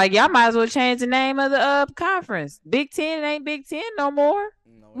 It's like y'all might as well change the name of the conference. Big Ten ain't Big Ten no more.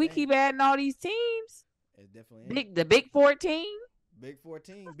 No, We it ain't. keep adding all these teams. It definitely ain't. The Big 14. Big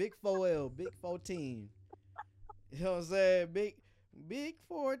 14, Big 4L, Big 14. You know what I'm saying? Big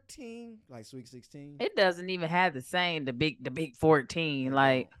 14, like Sweet 16. It doesn't even have the same the big 14. It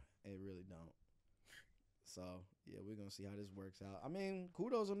Like don't. It really don't. So yeah, we're gonna see how this works out. I mean,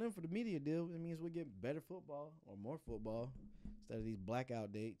 kudos on them for the media deal. It means we get better football or more football instead of these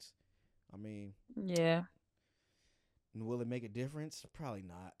blackout dates. I mean, yeah. will it make a difference? Probably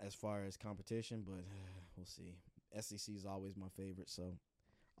not as far as competition, but we'll see. SEC is always my favorite, so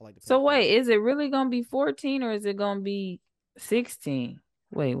I like to. So wait, is it really gonna be 14 or is it gonna be 16?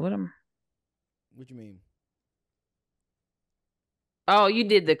 Wait, what am? What you mean? Oh, you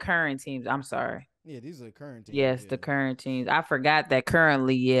did the current teams. I'm sorry. Yeah, these are the current teams. Yes, the current teams. I forgot that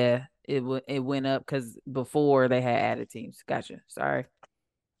currently, yeah, it went up because before they had added teams. Gotcha. Sorry.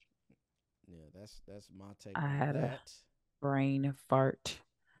 Yeah, that's my take. I on had that. a brain fart.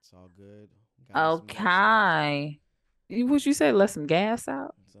 It's all good. Okay. What you say? Let some gas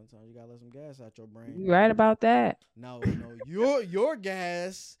out. Sometimes you gotta let some gas out your brain. You right about that? No, your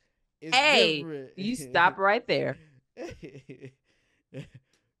gas is different. You stop right there.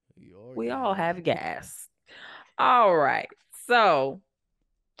 We all have gas. All right. So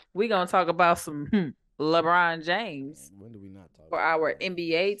we're gonna talk about some LeBron James. When do we not talk for our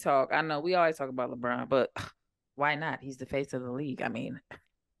NBA talk? I know we always talk about LeBron, but why not? He's the face of the league. I mean,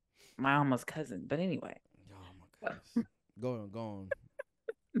 my almost cousin. But anyway. Oh my goodness. Go on.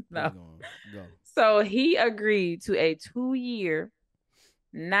 No. Go. So he agreed to a 2-year,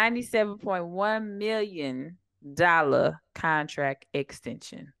 $97.1 million contract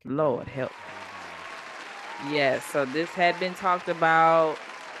extension. Lord help. Yes, so this had been talked about.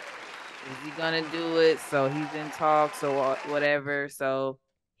 Is he gonna do it? So he's in talks or whatever. So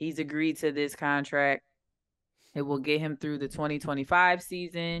he's agreed to this contract. It will get him through the 2025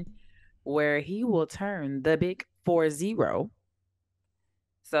 season, where he will turn the big 40.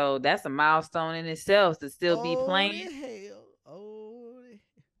 So that's a milestone in itself to still be playing.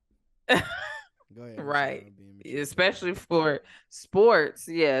 Go ahead. Right. Especially for sports.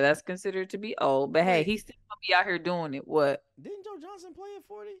 Yeah, that's considered to be old. But hey, he's still gonna be out here doing it. What? Didn't Joe Johnson play at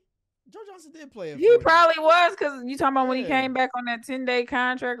 40? Joe Johnson did play at 40. He probably was, because you talking about when he came back on that 10-day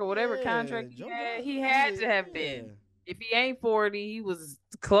contract or whatever contract he had to have been. If he ain't 40, he was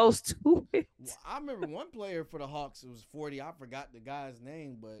close to it. Well, I remember one player for the Hawks was 40. I forgot the guy's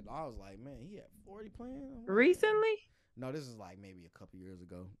name, but I was like, man, he had 40 playing? Recently? No, this is like maybe a couple years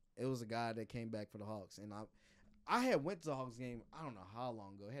ago. It was a guy that came back for the Hawks, and I had went to the Hawks game, I don't know how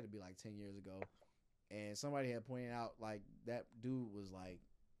long ago. It had to be like 10 years ago. And somebody had pointed out, like, that dude was like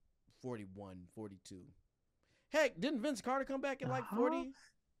 41, 42. Heck, didn't Vince Carter come back at like 40?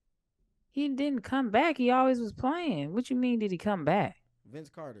 He didn't come back. He always was playing. What you mean, did he come back? Vince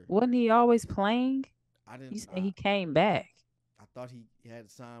Carter. Wasn't he always playing? I didn't. You said he came back. I thought he had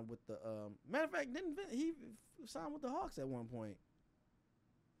signed with the. Matter of fact, didn't he sign with the Hawks at one point?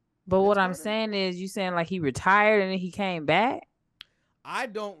 But Vince what Carter? I'm saying is, you saying like he retired and then he came back?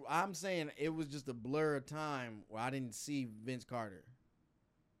 I'm saying it was just a blur of time where I didn't see Vince Carter.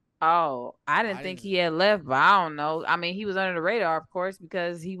 Oh, I didn't think he had left, but I don't know. I mean, he was under the radar, of course,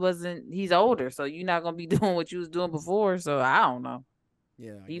 because he's older. So you're not going to be doing what you was doing before. So I don't know.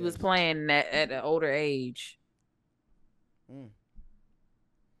 Yeah. He was playing at an older age. I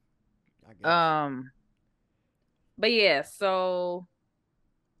guess. But yeah, so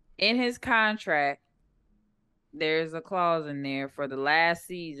in his contract, there's a clause in there for the last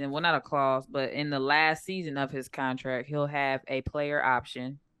season. Well, not a clause, but in the last season of his contract, he'll have a player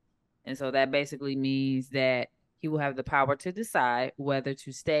option. And so that basically means that he will have the power to decide whether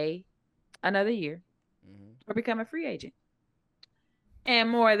to stay another year or become a free agent. And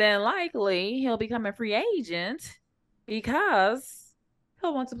more than likely, he'll become a free agent because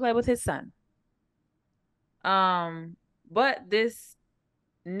he'll want to play with his son. But this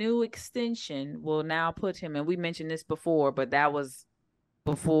new extension will now put him, and we mentioned this before, but that was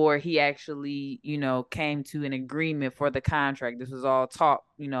before he actually, came to an agreement for the contract. This was all talk,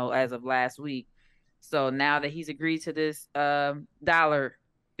 as of last week. So now that he's agreed to this dollar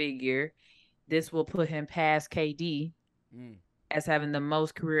figure, this will put him past KD as having the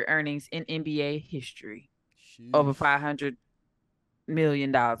most career earnings in NBA history. Sheesh. Over $500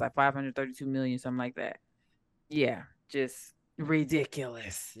 million, like 532 million, something like that. Yeah, just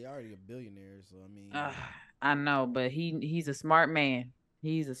ridiculous. They're already a billionaire, so I mean, I know, but he's a smart man.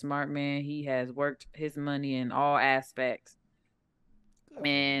 He's a smart man. He has worked his money in all aspects.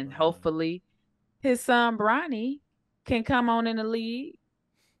 And hopefully his son Bronny can come on in the league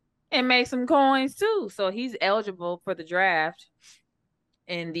and make some coins too. So he's eligible for the draft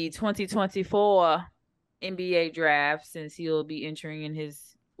in the 2024 NBA draft, since he'll be entering in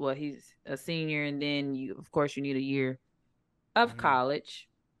he's a senior, and then you need a year of college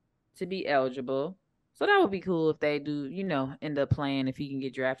to be eligible. So that would be cool if they do, end up playing, if he can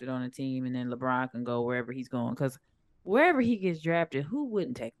get drafted on a team, and then LeBron can go wherever he's going. Because wherever he gets drafted, who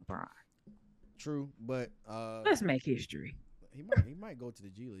wouldn't take LeBron? True, but let's make history. He might go to the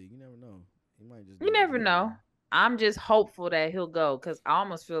G League. You never know. He might just. You never know. I'm just hopeful that he'll go, because I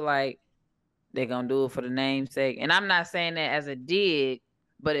almost feel like they're gonna do it for the namesake. And I'm not saying that as a dig,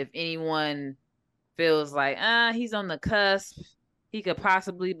 but if anyone feels like he's on the cusp, he could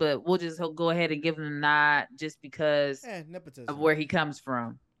possibly, but we'll just go ahead and give him a nod just because of where he comes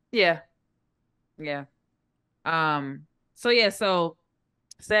from. Yeah. So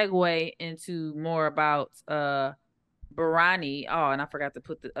segue into more about Bronny. Oh, and I forgot to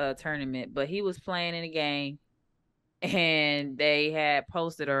put the tournament, but he was playing in a game, and they had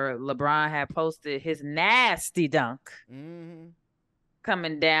posted, or LeBron had posted, his nasty dunk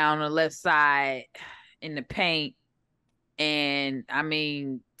coming down the left side in the paint. And I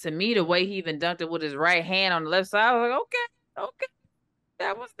mean, to me, the way he even dunked it with his right hand on the left side, I was like, okay,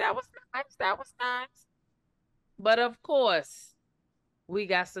 that was nice. But of course, we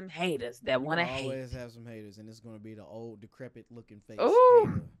got some haters that want to hate. Always have some haters, and it's going to be the old decrepit looking face.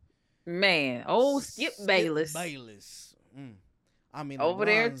 Oh man, old Skip Bayless. I mean, over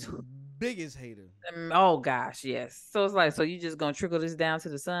there, biggest hater. Oh gosh, yes. So it's like, so you just gonna trickle this down to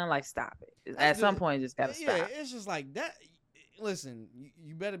the son? Like, stop it. At some point, you just gotta stop. Yeah, it's just like that. Listen,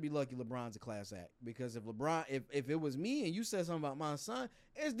 you better be lucky LeBron's a class act, because if it was me and you said something about my son,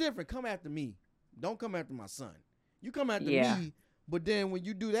 it's different. Come after me. Don't come after my son. You come after me, but then when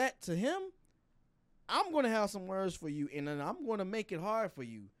you do that to him, I'm gonna have some words for you, and then I'm gonna make it hard for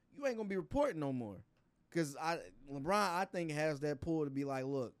you. You ain't gonna be reporting no more, because LeBron, I think, has that pull to be like,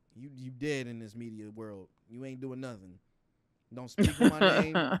 look, you dead in this media world. You ain't doing nothing. Don't speak my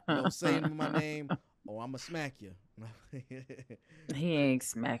name. Don't say my name. Or I'ma smack you. He ain't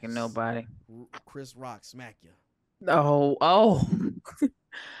smacking nobody. Chris Rock smack you. Oh.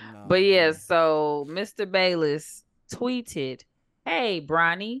 No, but yeah, so Mr. Bayless tweeted, "Hey,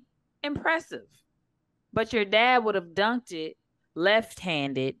 Bronny, impressive. But your dad would have dunked it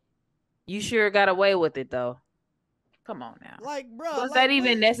left-handed. You sure got away with it, though." Come on now. Like, bro. Was that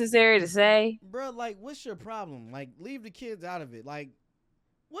even necessary to say? Bro, like, what's your problem? Like, leave the kids out of it. Like,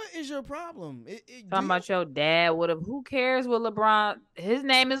 what is your problem? Talking about your dad would have. Who cares what LeBron? His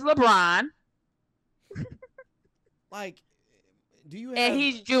name is LeBron. Like, do you have? And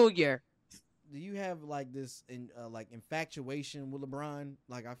he's junior. Do you have like this infatuation with LeBron?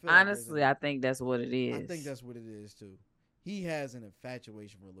 Like, I feel honestly, I think that's what it is. I think that's what it is too. He has an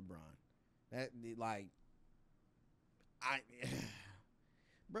infatuation with LeBron. That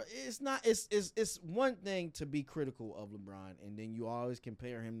bro, it's not. It's one thing to be critical of LeBron, and then you always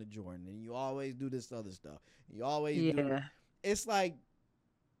compare him to Jordan, and you always do this other stuff. You always do. It's like,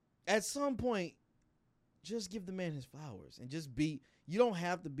 at some point, just give the man his flowers, and just be. You don't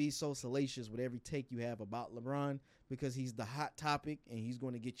have to be so salacious with every take you have about LeBron, because he's the hot topic and he's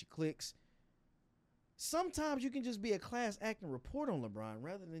going to get you clicks. Sometimes you can just be a class act and report on LeBron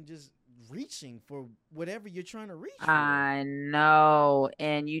rather than just reaching for whatever you're trying to reach for. I know.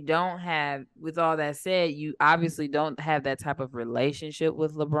 And you don't have, with all that said, you obviously don't have that type of relationship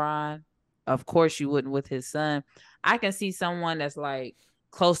with LeBron. Of course you wouldn't with his son. I can see someone that's like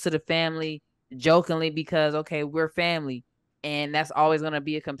close to the family jokingly, because, okay, we're family. And that's always going to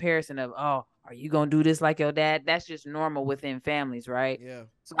be a comparison of, oh, are you going to do this like your dad? That's just normal within families, right? Yeah.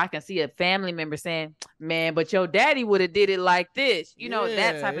 So I can see a family member saying, man, but your daddy would have did it like this. You know,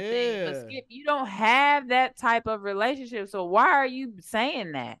 that type of thing. But Skip, you don't have that type of relationship. So why are you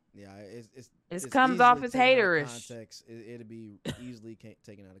saying that? Yeah, it comes off as haterish. Context. It'd be easily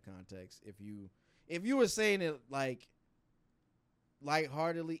taken out of context if you were saying it like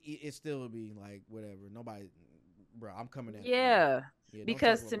lightheartedly, it still would be like whatever. Nobody, bro. I'm coming at you. Yeah. Yeah, don't talk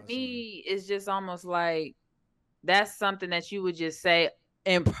Because about to my son. me, it's just almost like that's something that you would just say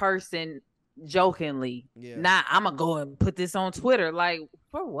in person jokingly. Yeah, Not, I'm gonna go and put this on Twitter. Like,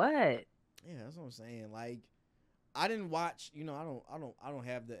 for what? yeah, that's what I'm saying. Like, I didn't watch. You know, I don't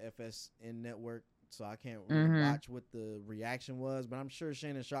have the FSN network, so I can't really watch what the reaction was. But I'm sure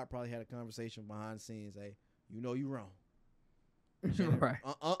Shannon Sharp probably had a conversation behind the scenes. Hey, you know you wrong. Shannon, Right.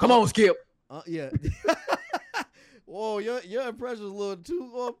 Come on, Skip. Yeah. Whoa, your impression was a little too.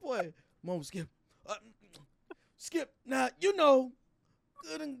 Oh boy, come on, Skip. Skip. Now you know,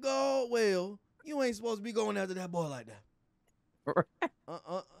 good and go well. You ain't supposed to be going after that boy like that. Right.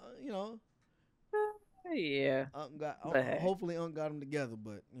 You know. Yeah. Hopefully Unc got them together,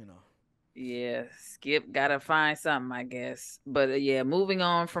 but you know. Yeah, Skip gotta find something, I guess. But yeah, moving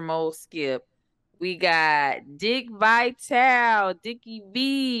on from old Skip, we got Dick Vitale. Dickie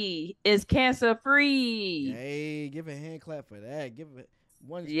V is cancer free. Hey, give a hand clap for that. Give it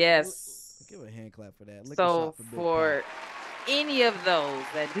one. Yes. Give a hand clap for that. Lick a So shot for Big for any of those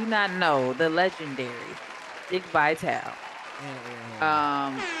that do not know, the legendary Dick Vitale.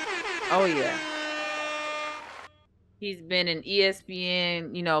 Oh yeah. He's been an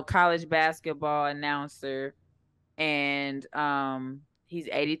ESPN, college basketball announcer, and he's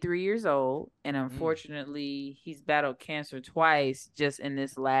 83 years old, and unfortunately, he's battled cancer twice just in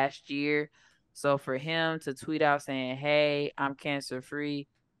this last year. So for him to tweet out saying, "Hey, I'm cancer free,"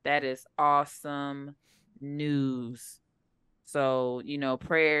 that is awesome news. So,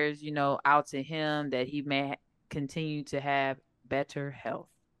 prayers, out to him that he may continue to have better health.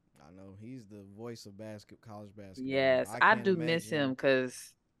 I know he's the voice of college basketball. Yes, I do miss him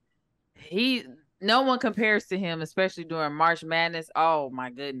because no one compares to him, especially during March Madness. Oh my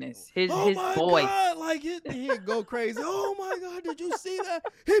goodness, his voice, God, like he'd go crazy. Oh my God, did you see that?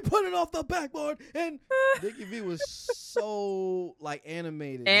 He put it off the backboard, and Dickie V was so like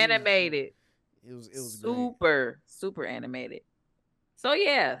animated. It was super animated. So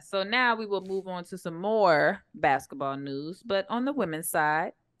yeah, so now we will move on to some more basketball news, but on the women's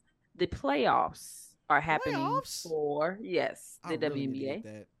side, the playoffs are happening for the WNBA.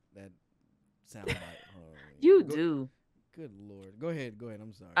 That soundbite. You do. Good Lord. Go ahead.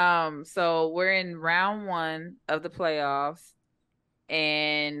 I'm sorry. So we're in round 1 of the playoffs,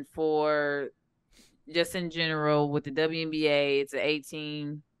 and for just in general with the WNBA, it's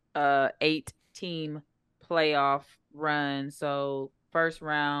an 8-team playoff run. So first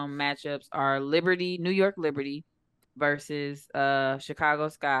round matchups are New York Liberty versus Chicago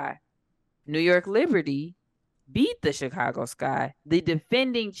Sky. New York Liberty beat the Chicago Sky, the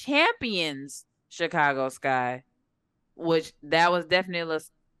defending champions Chicago Sky, which that was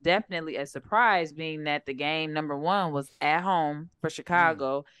definitely a surprise, being that the game number 1 was at home for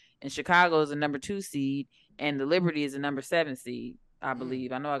Chicago, and Chicago is a number 2 seed, and the Liberty is a number 7 seed, I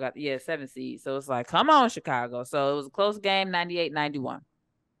believe. I know 7 seed. So it's like, come on, Chicago. So it was a close game, 98-91.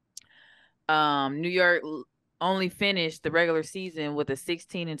 New York only finished the regular season with a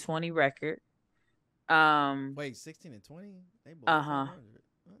 16-20 record. Wait, 16-20? They both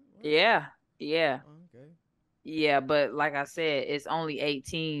Yeah. Oh, okay. Yeah, but like I said, it's only 8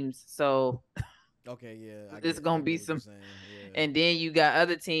 teams, so okay, yeah, it's gonna be some. Yeah. And then you got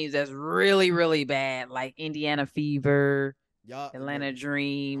other teams that's really, really bad, like Indiana Fever, Atlanta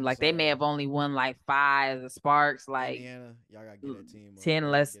Dream. Like they may have only won like 5. The Sparks, like Indiana, y'all gotta get that team up.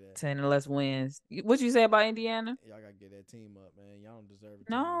 10 less wins. What you say about Indiana? Y'all gotta get that team up, man. Y'all don't deserve it.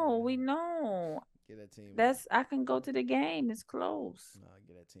 No, we know. Get that team. I can go to the game. It's close. Nah,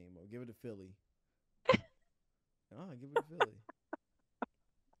 get that team up. Give it to Philly. Give it to Philly.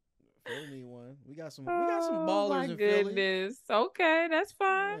 Philly need one. We got some ballers in Philly. Goodness. Okay, that's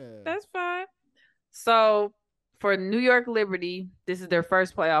fine. Yeah. That's fine. So for New York Liberty, this is their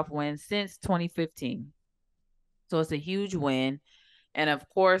first playoff win since 2015. So it's a huge win. And of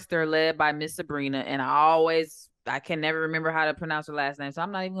course, they're led by Miss Sabrina. And I can never remember how to pronounce her last name, so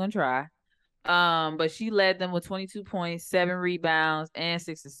I'm not even gonna try. But she led them with 22 points, 7 rebounds, and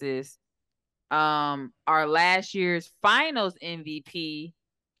 6 assists. Our last year's finals MVP,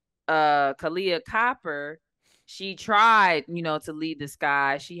 Kahleah Copper, she tried, to lead the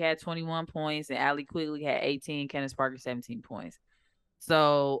Sky. She had 21 points, and Allie Quigley had 18, Candace Parker 17 points.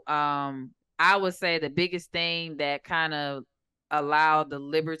 So I would say the biggest thing that kind of allowed the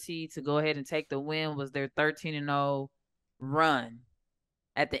Liberty to go ahead and take the win was their 13-0 run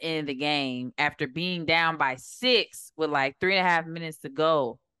at the end of the game after being down by 6 with like 3.5 minutes to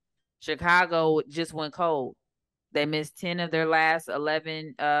go. Chicago just went cold. They missed 10 of their last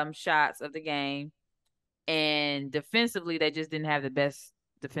 11 shots of the game. and defensively they just didn't have the best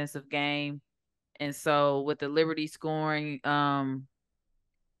defensive game. And so with the Liberty scoring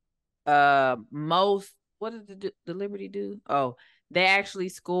most, what did the Liberty do? Oh, they actually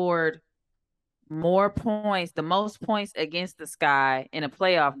scored more points, the most points against the Sky in a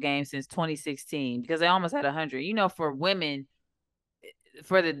playoff game since 2016, because they almost had 100. You know, for women,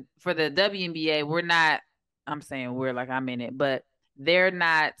 for the WNBA, we're not, I'm saying we're like I'm in it, but they're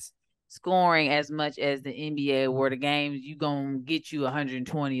not scoring as much as the NBA, where the games you gonna get you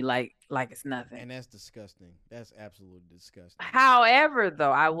 120 like it's nothing. And that's disgusting. That's absolutely disgusting. However,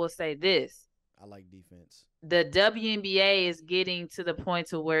 though, I will say this. I like defense. The WNBA is getting to the point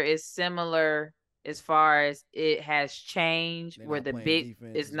to where it's similar as far as it has changed, They're where not the playing big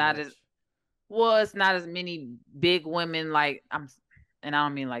defense it's as not much. as well, it's not as many big women like and I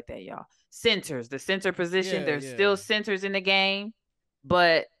don't mean like that, y'all. Centers, the center position, Yeah, there's yeah. still centers in the game,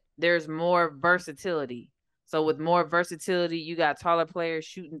 but there's more versatility. So with more versatility, you got taller players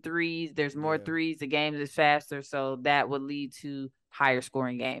shooting threes. There's more Yeah. threes. The game is faster, so that would lead to higher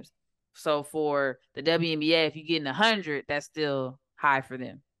scoring games. So for the WNBA, if you're getting 100, that's still high for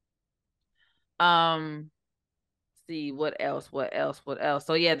them. See what else.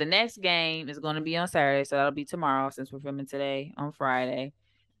 So yeah, the next game is going to be on Saturday, so that'll be tomorrow since we're filming today on Friday.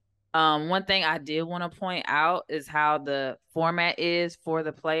 One thing I did want to point out is how the format is for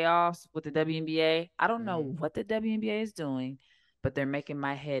the playoffs with the WNBA. I don't know what the WNBA is doing, but they're making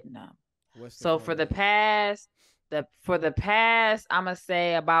my head numb. So for the past, I'm gonna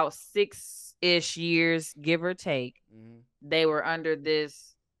say about 6-ish years, give or take, they were under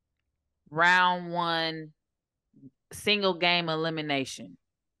this round one single game elimination.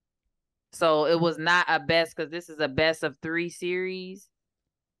 So it was not a best, because this is a best of 3 series.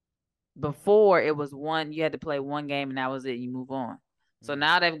 Before it was one, you had to play one game and that was it. You move on. So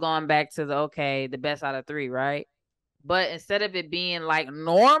now they've gone back to the best out of 3, right? But instead of it being like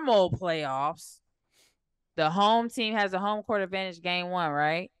normal playoffs, the home team has a home court advantage game 1,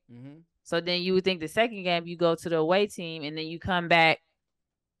 right? So then you would think the second game you go to the away team and then you come back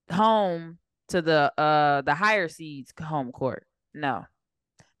home to the higher seeds home court. No.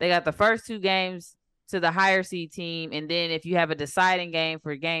 They got the first 2 games to the higher seed team, and then if you have a deciding game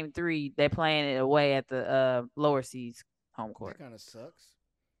for game 3, they're playing it away at the lower seeds home court. That kind of sucks.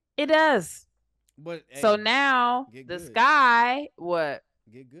 It does. But so now the good. Sky, what?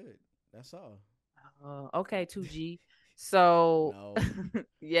 Get good. That's all. Okay, 2G. So no.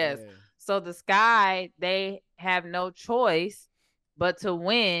 yes. Yeah. So the Sky, they have no choice but to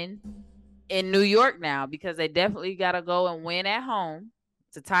win in New York now, because they definitely got to go and win at home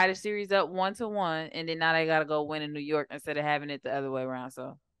to tie the series up 1-1, and then now they got to go win in New York instead of having it the other way around.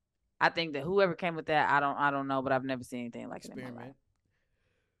 So I think that whoever came with that, I don't know, but I've never seen anything like it in my life.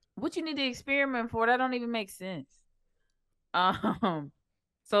 What you need to experiment for? That don't even make sense.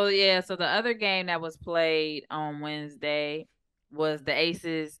 So yeah, so the other game that was played on Wednesday was the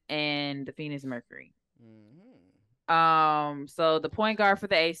Aces and the Phoenix Mercury. So the point guard for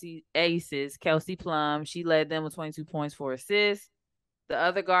the Aces, Kelsey Plum, she led them with 22 points, 4 assists. The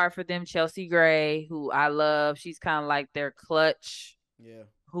other guard for them, Chelsea Gray, who I love. She's kind of like their clutch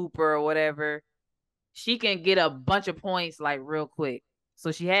hooper or whatever. She can get a bunch of points like real quick.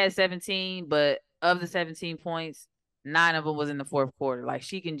 So she had 17, but of the 17 points, 9 of them was in the fourth quarter. Like,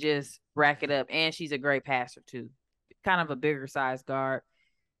 she can just rack it up, and she's a great passer too. Kind of a bigger size guard.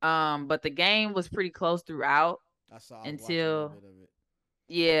 But the game was pretty close throughout. I until a bit of it.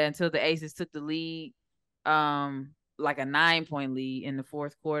 Yeah, until the Aces took the lead. Like a 9-point lead in the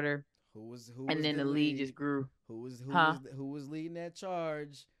fourth quarter. And then the lead just grew. Who was leading that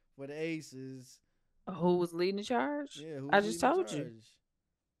charge for the Aces? Who was leading the charge? Yeah, I just told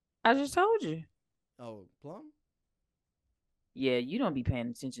you. Oh, Plum? Yeah, you don't be paying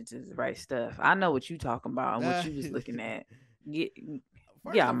attention to the right stuff. I know what you talking about and what you was looking at. Get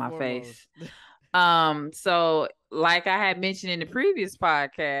out of my face. So like I had mentioned in the previous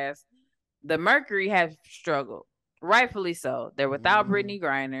podcast, the Mercury have struggled. Rightfully so. They're without Brittany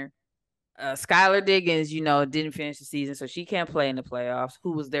Griner. Skylar Diggins, didn't finish the season, so she can't play in the playoffs,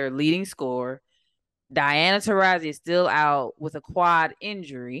 who was their leading scorer. Diana Taurasi is still out with a quad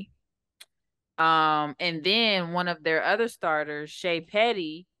injury. And then one of their other starters, Shea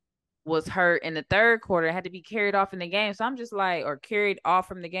Petty, was hurt in the third quarter and had to be carried off in the game. So I'm just like, or carried off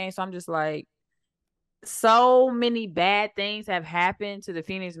from the game. So I'm just like, so many bad things have happened to the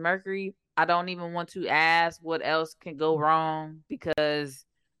Phoenix Mercury. I don't even want to ask what else can go wrong, because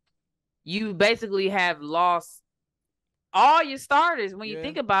you basically have lost all your starters when you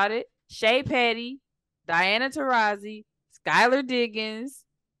think about it. Shea Petty, Diana Taurasi, Skylar Diggins,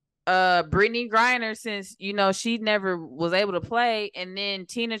 Brittany Griner, since she never was able to play, and then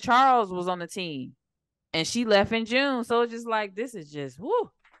Tina Charles was on the team, and she left in June. So it's just like this is just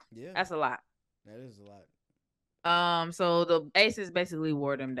woo. Yeah, that's a lot. That is a lot. So the Aces basically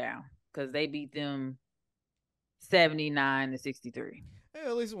wore them down because they beat them 79-63. Hey,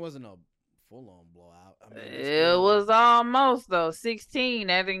 at least it wasn't a full-on blowout. I mean, it was almost though 16.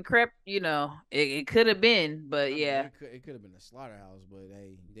 That didn't crept. It could have been, but yeah, it could have been a slaughterhouse. But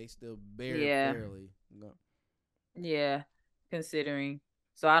hey, they still barely. No. Yeah, considering.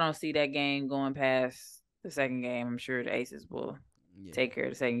 So I don't see that game going past the second game. I'm sure the Aces will take care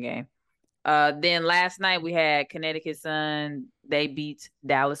of the second game. Then last night we had Connecticut Sun. They beat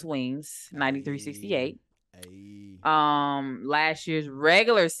Dallas Wings 93-68. Last year's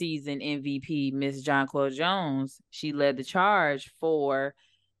regular season MVP, Miss Jonquel Jones, she led the charge for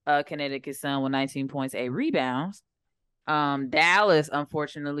Connecticut Sun with 19 points, 8 rebounds. Dallas,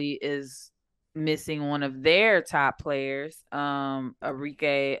 unfortunately, is missing one of their top players,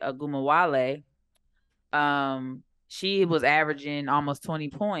 Arike Agumawale. She was averaging almost 20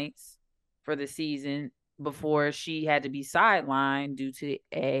 points for the season before she had to be sidelined due to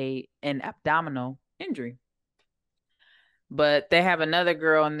an abdominal injury. But they have another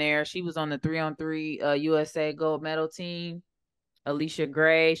girl in there. She was on the 3-on-3 USA gold medal team, Alicia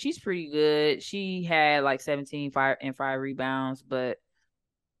Gray. She's pretty good. She had like 17 and 5 rebounds, but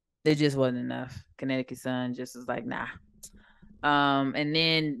it just wasn't enough. Connecticut Sun just was like, nah. And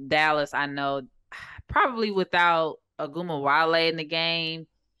then Dallas, I know, probably without Agumawale in the game,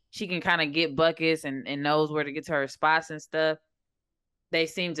 she can kind of get buckets and knows where to get to her spots and stuff. They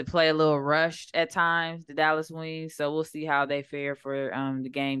seem to play a little rushed at times, the Dallas Wings. So we'll see how they fare for the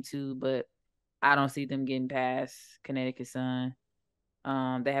game too. But I don't see them getting past Connecticut Sun.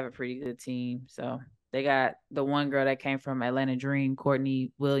 They have a pretty good team. So they got the one girl that came from Atlanta Dream,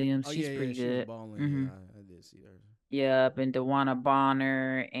 Courtney Williams. She's pretty good. She was balling. Mm-hmm. Yeah, I did see her. Yep, and DeWanna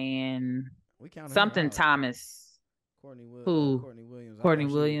Bonner and something Thomas. Courtney Williams. Courtney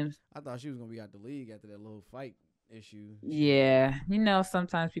Williams. I thought she was gonna be out the league after that little fight issue. Yeah,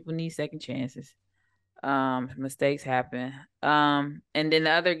 sometimes people need second chances. Mistakes happen. And then the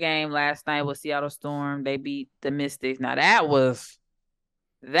other game last night was Seattle Storm. They beat the Mystics. Now that was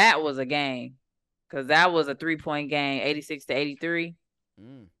a game, because that was a 3-point game, 86-83.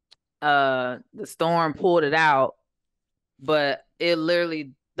 The Storm pulled it out, but it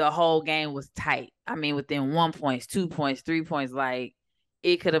literally, the whole game was tight. I mean, within 1 point, 2 points, 3 points, like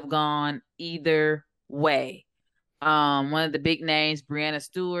it could have gone either way. One of the big names, Brianna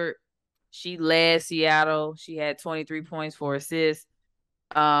Stewart, she led Seattle. She had 23 points, 4 assists.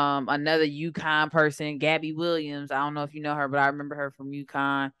 Another UConn person, Gabby Williams. I don't know if you know her, but I remember her from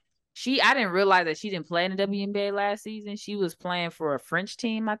UConn. I didn't realize that she didn't play in the WNBA last season. She was playing for a French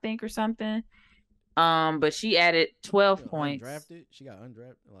team, I think, or something. But she added 12 points. Undrafted? She got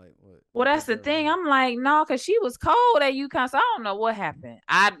undrafted? Like what? Well, that's the thing. I'm like, no, because she was cold at UConn, so I don't know what happened.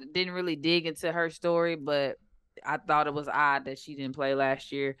 I didn't really dig into her story, but I thought it was odd that she didn't play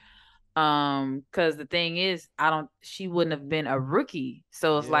last year. Because the thing is, she wouldn't have been a rookie.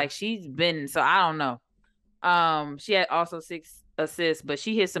 So it's like she's been, so I don't know. She had also 6 assists, but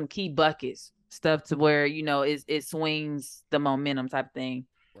she hit some key buckets, stuff to where, it swings the momentum type thing.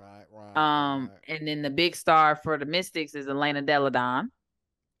 Right. And then the big star for the Mystics is Elena Delle Donne.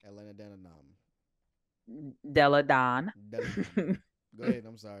 Delle Donne. Go ahead.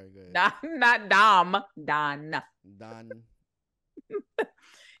 I'm sorry. Go ahead. Not Dom. Don.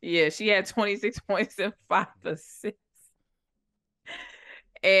 Yeah, she had 26 points and 5 assists.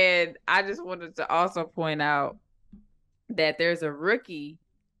 And I just wanted to also point out that there's a rookie.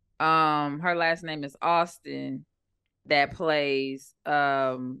 Her last name is Austin, that plays.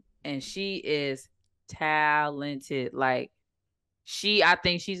 And she is talented. Like, I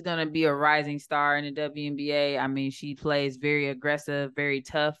think she's gonna be a rising star in the WNBA. I mean, she plays very aggressive, very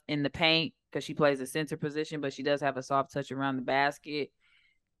tough in the paint because she plays a center position, but she does have a soft touch around the basket.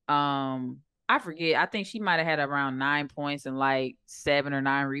 I forget. I think she might have had around 9 points and like 7 or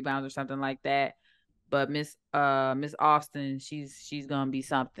 9 rebounds or something like that. But Miss Austin, she's gonna be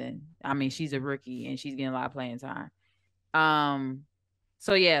something. I mean, she's a rookie and she's getting a lot of playing time.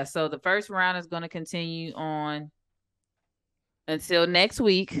 So the first round is gonna continue on until next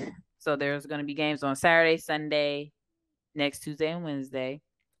week. So there's gonna be games on Saturday, Sunday, next Tuesday and Wednesday.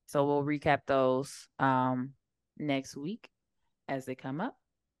 So we'll recap those next week as they come up.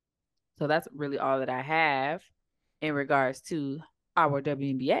 So that's really all that I have in regards to our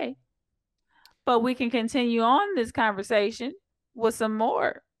WNBA. But we can continue on this conversation with some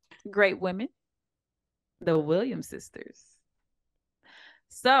more great women, the Williams sisters.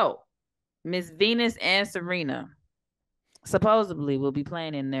 So, Miss Venus and Serena supposedly will be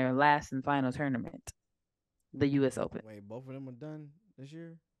playing in their last and final tournament, the U.S. Open. Wait, both of them are done this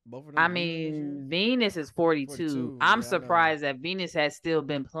year? Both of I them leaving this year? mean, Venus is 42. 42. I'm Yeah, I know. surprised that Venus has still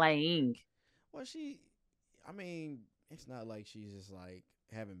been playing. Well, I mean, it's not like she's just like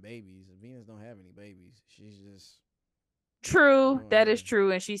having babies. Venus don't have any babies. She's just True, doing that is her.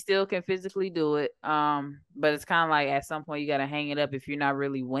 true, and she still can physically do it. But it's kind of like at some point you gotta hang it up if you're not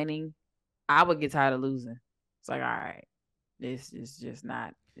really winning. I would get tired of losing. It's like, all right, this is just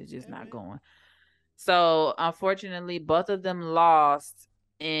not. It's just Yeah, not man. going. So unfortunately, both of them lost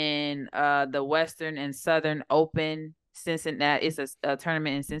in the Western and Southern Open. Cincinnati. It's a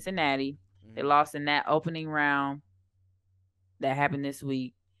tournament in Cincinnati. They lost in that opening round that happened this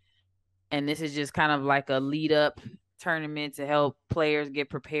week, and this is just kind of like a lead up tournament to help players get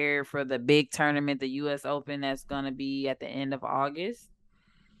prepared for the big tournament, the US Open, that's going to be at the end of August.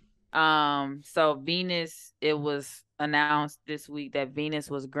 So Venus, it was announced this week that Venus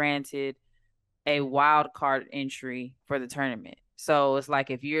was granted a wild card entry for the tournament. So it's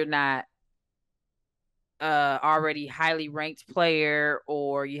like if you're not already highly ranked player,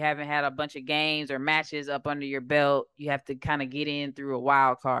 or you haven't had a bunch of games or matches up under your belt, you have to kind of get in through a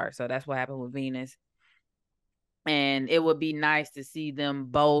wild card. So that's what happened with Venus. And it would be nice to see them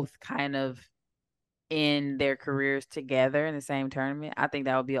both kind of in their careers together in the same tournament. I think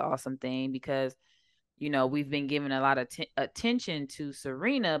that would be an awesome thing because, you know, we've been giving a lot of attention to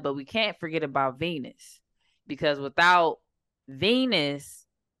Serena, but we can't forget about Venus, because without Venus,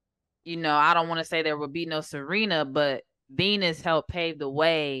 you know, I don't want to say there would be no Serena, but Venus helped pave the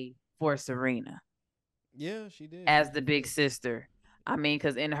way for Serena. Yeah, she did. As the big sister. I mean,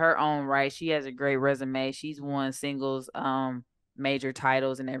 because in her own right, she has a great resume. She's won singles, major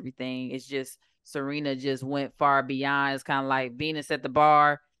titles and everything. It's just Serena just went far beyond. It's kind of like Venus set the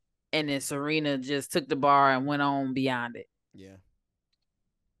bar, and then Serena just took the bar and went on beyond it. Yeah.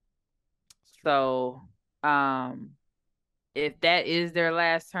 So, if that is their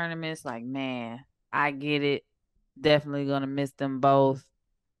last tournament, it's like, man, I get it. Definitely gonna miss them both,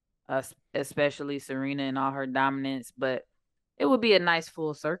 especially Serena and all her dominance. But it would be a nice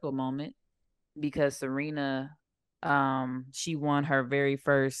full circle moment because Serena, she won her very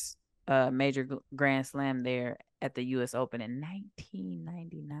first major Grand Slam there at the U.S. Open in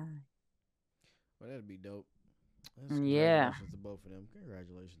 1999. Well, that'd be dope. Yeah. Congratulations to both of them.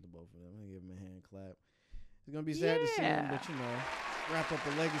 Congratulations to both of them. I give them a hand clap. It's gonna be sad to see them, but you know, wrap up a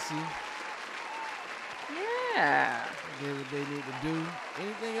legacy. Yeah. They did what they need to do.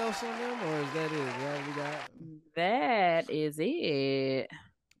 Anything else on them, or is that it? That we got? That is it.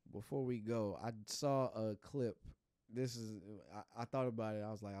 Before we go, I saw a clip. This is I thought about it.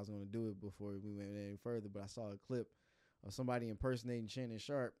 I was like, I was gonna do it before we went any further, but I saw a clip of somebody impersonating Shannon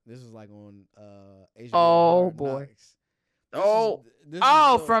Sharp. This is like on HBO. Oh boy. This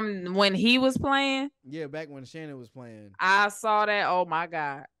is from when he was playing? Yeah, back when Shannon was playing. I saw that. Oh my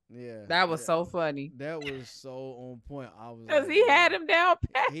God. Yeah. That was so funny. That was so on point. I was because he had him down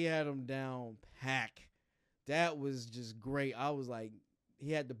pat. He had him down pack. That was just great. I was like,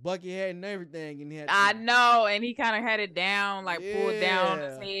 he had the bucket hat and everything, and he had. I know, and he kind of had it down, like pulled down on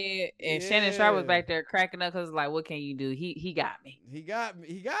his head. And Shannon Sharp was back there cracking up because like, what can you do? He got me. He got me.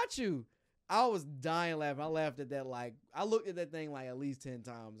 He got you. I was dying laughing. I laughed at that. Like, I looked at that thing like at least 10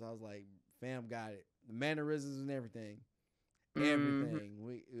 times. I was like, fam got it. The mannerisms and everything. Everything.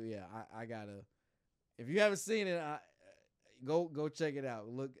 I gotta. If you haven't seen it, go check it out.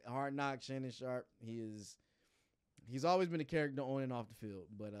 Look, Hard Knocks, Shannon Sharp. He's always been a character on and off the field,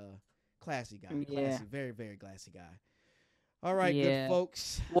 but classy guy. Classy, very, very classy guy. All right, good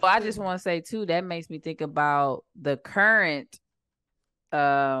folks. Well, I just want to say too, that makes me think about the current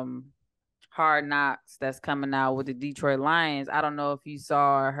Hard Knocks that's coming out with the Detroit Lions. I don't know if you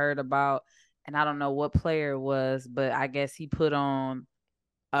saw or heard about, and I don't know what player it was, but I guess he put on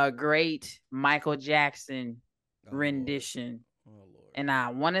a great Michael Jackson rendition. Lord. And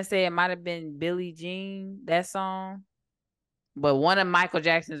I want to say it might have been Billie Jean, that song. But one of Michael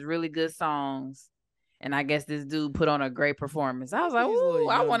Jackson's really good songs. And I guess this dude put on a great performance. I was like, ooh,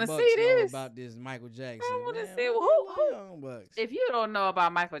 I want to see this. About this Michael Jackson. I want to see who young bucks. If you don't know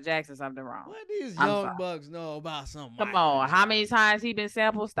about Michael Jackson, something wrong. What these young bucks know about something? Come on, how many times he been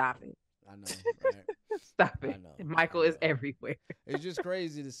sampled? Stop it. I know. Right? Stop it. Michael is everywhere. It's just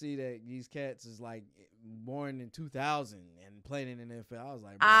crazy to see that these cats is like born in 2000 and playing in the NFL. I was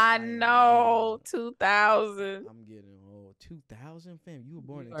like, I know, 2000. I'm getting old. 2000, fam. You were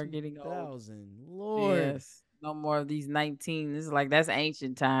born in 2000. Getting old. Lord. Yes. No more of these 19. This is like, that's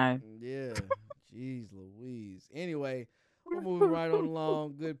ancient time. Yeah. Jeez Louise. Anyway, moving right on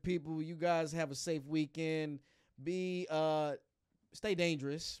along. Good people. You guys have a safe weekend. Stay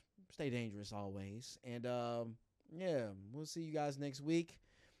dangerous. Stay dangerous always. And yeah, we'll see you guys next week.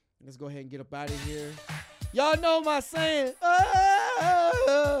 Let's go ahead and get up out of here. Y'all know my saying.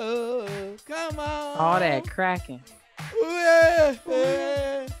 Oh, come on. All that cracking. Yeah.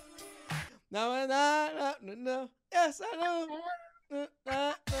 No. Yes, I know.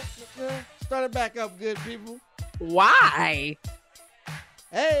 Start it back up, good people. Why?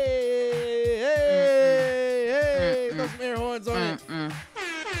 Hey. Throw some air horns on it.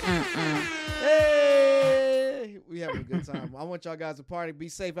 Hey. We having a good time. I want y'all guys to party. Be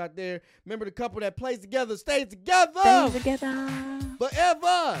safe out there. Remember, the couple that plays together stays together. Stay together.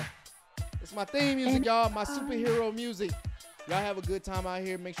 Forever. It's my theme music, y'all. My superhero music. Y'all have a good time out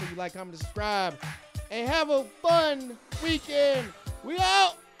here. Make sure you like, comment, and subscribe. And have a fun weekend. We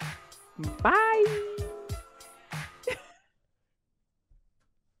out. Bye.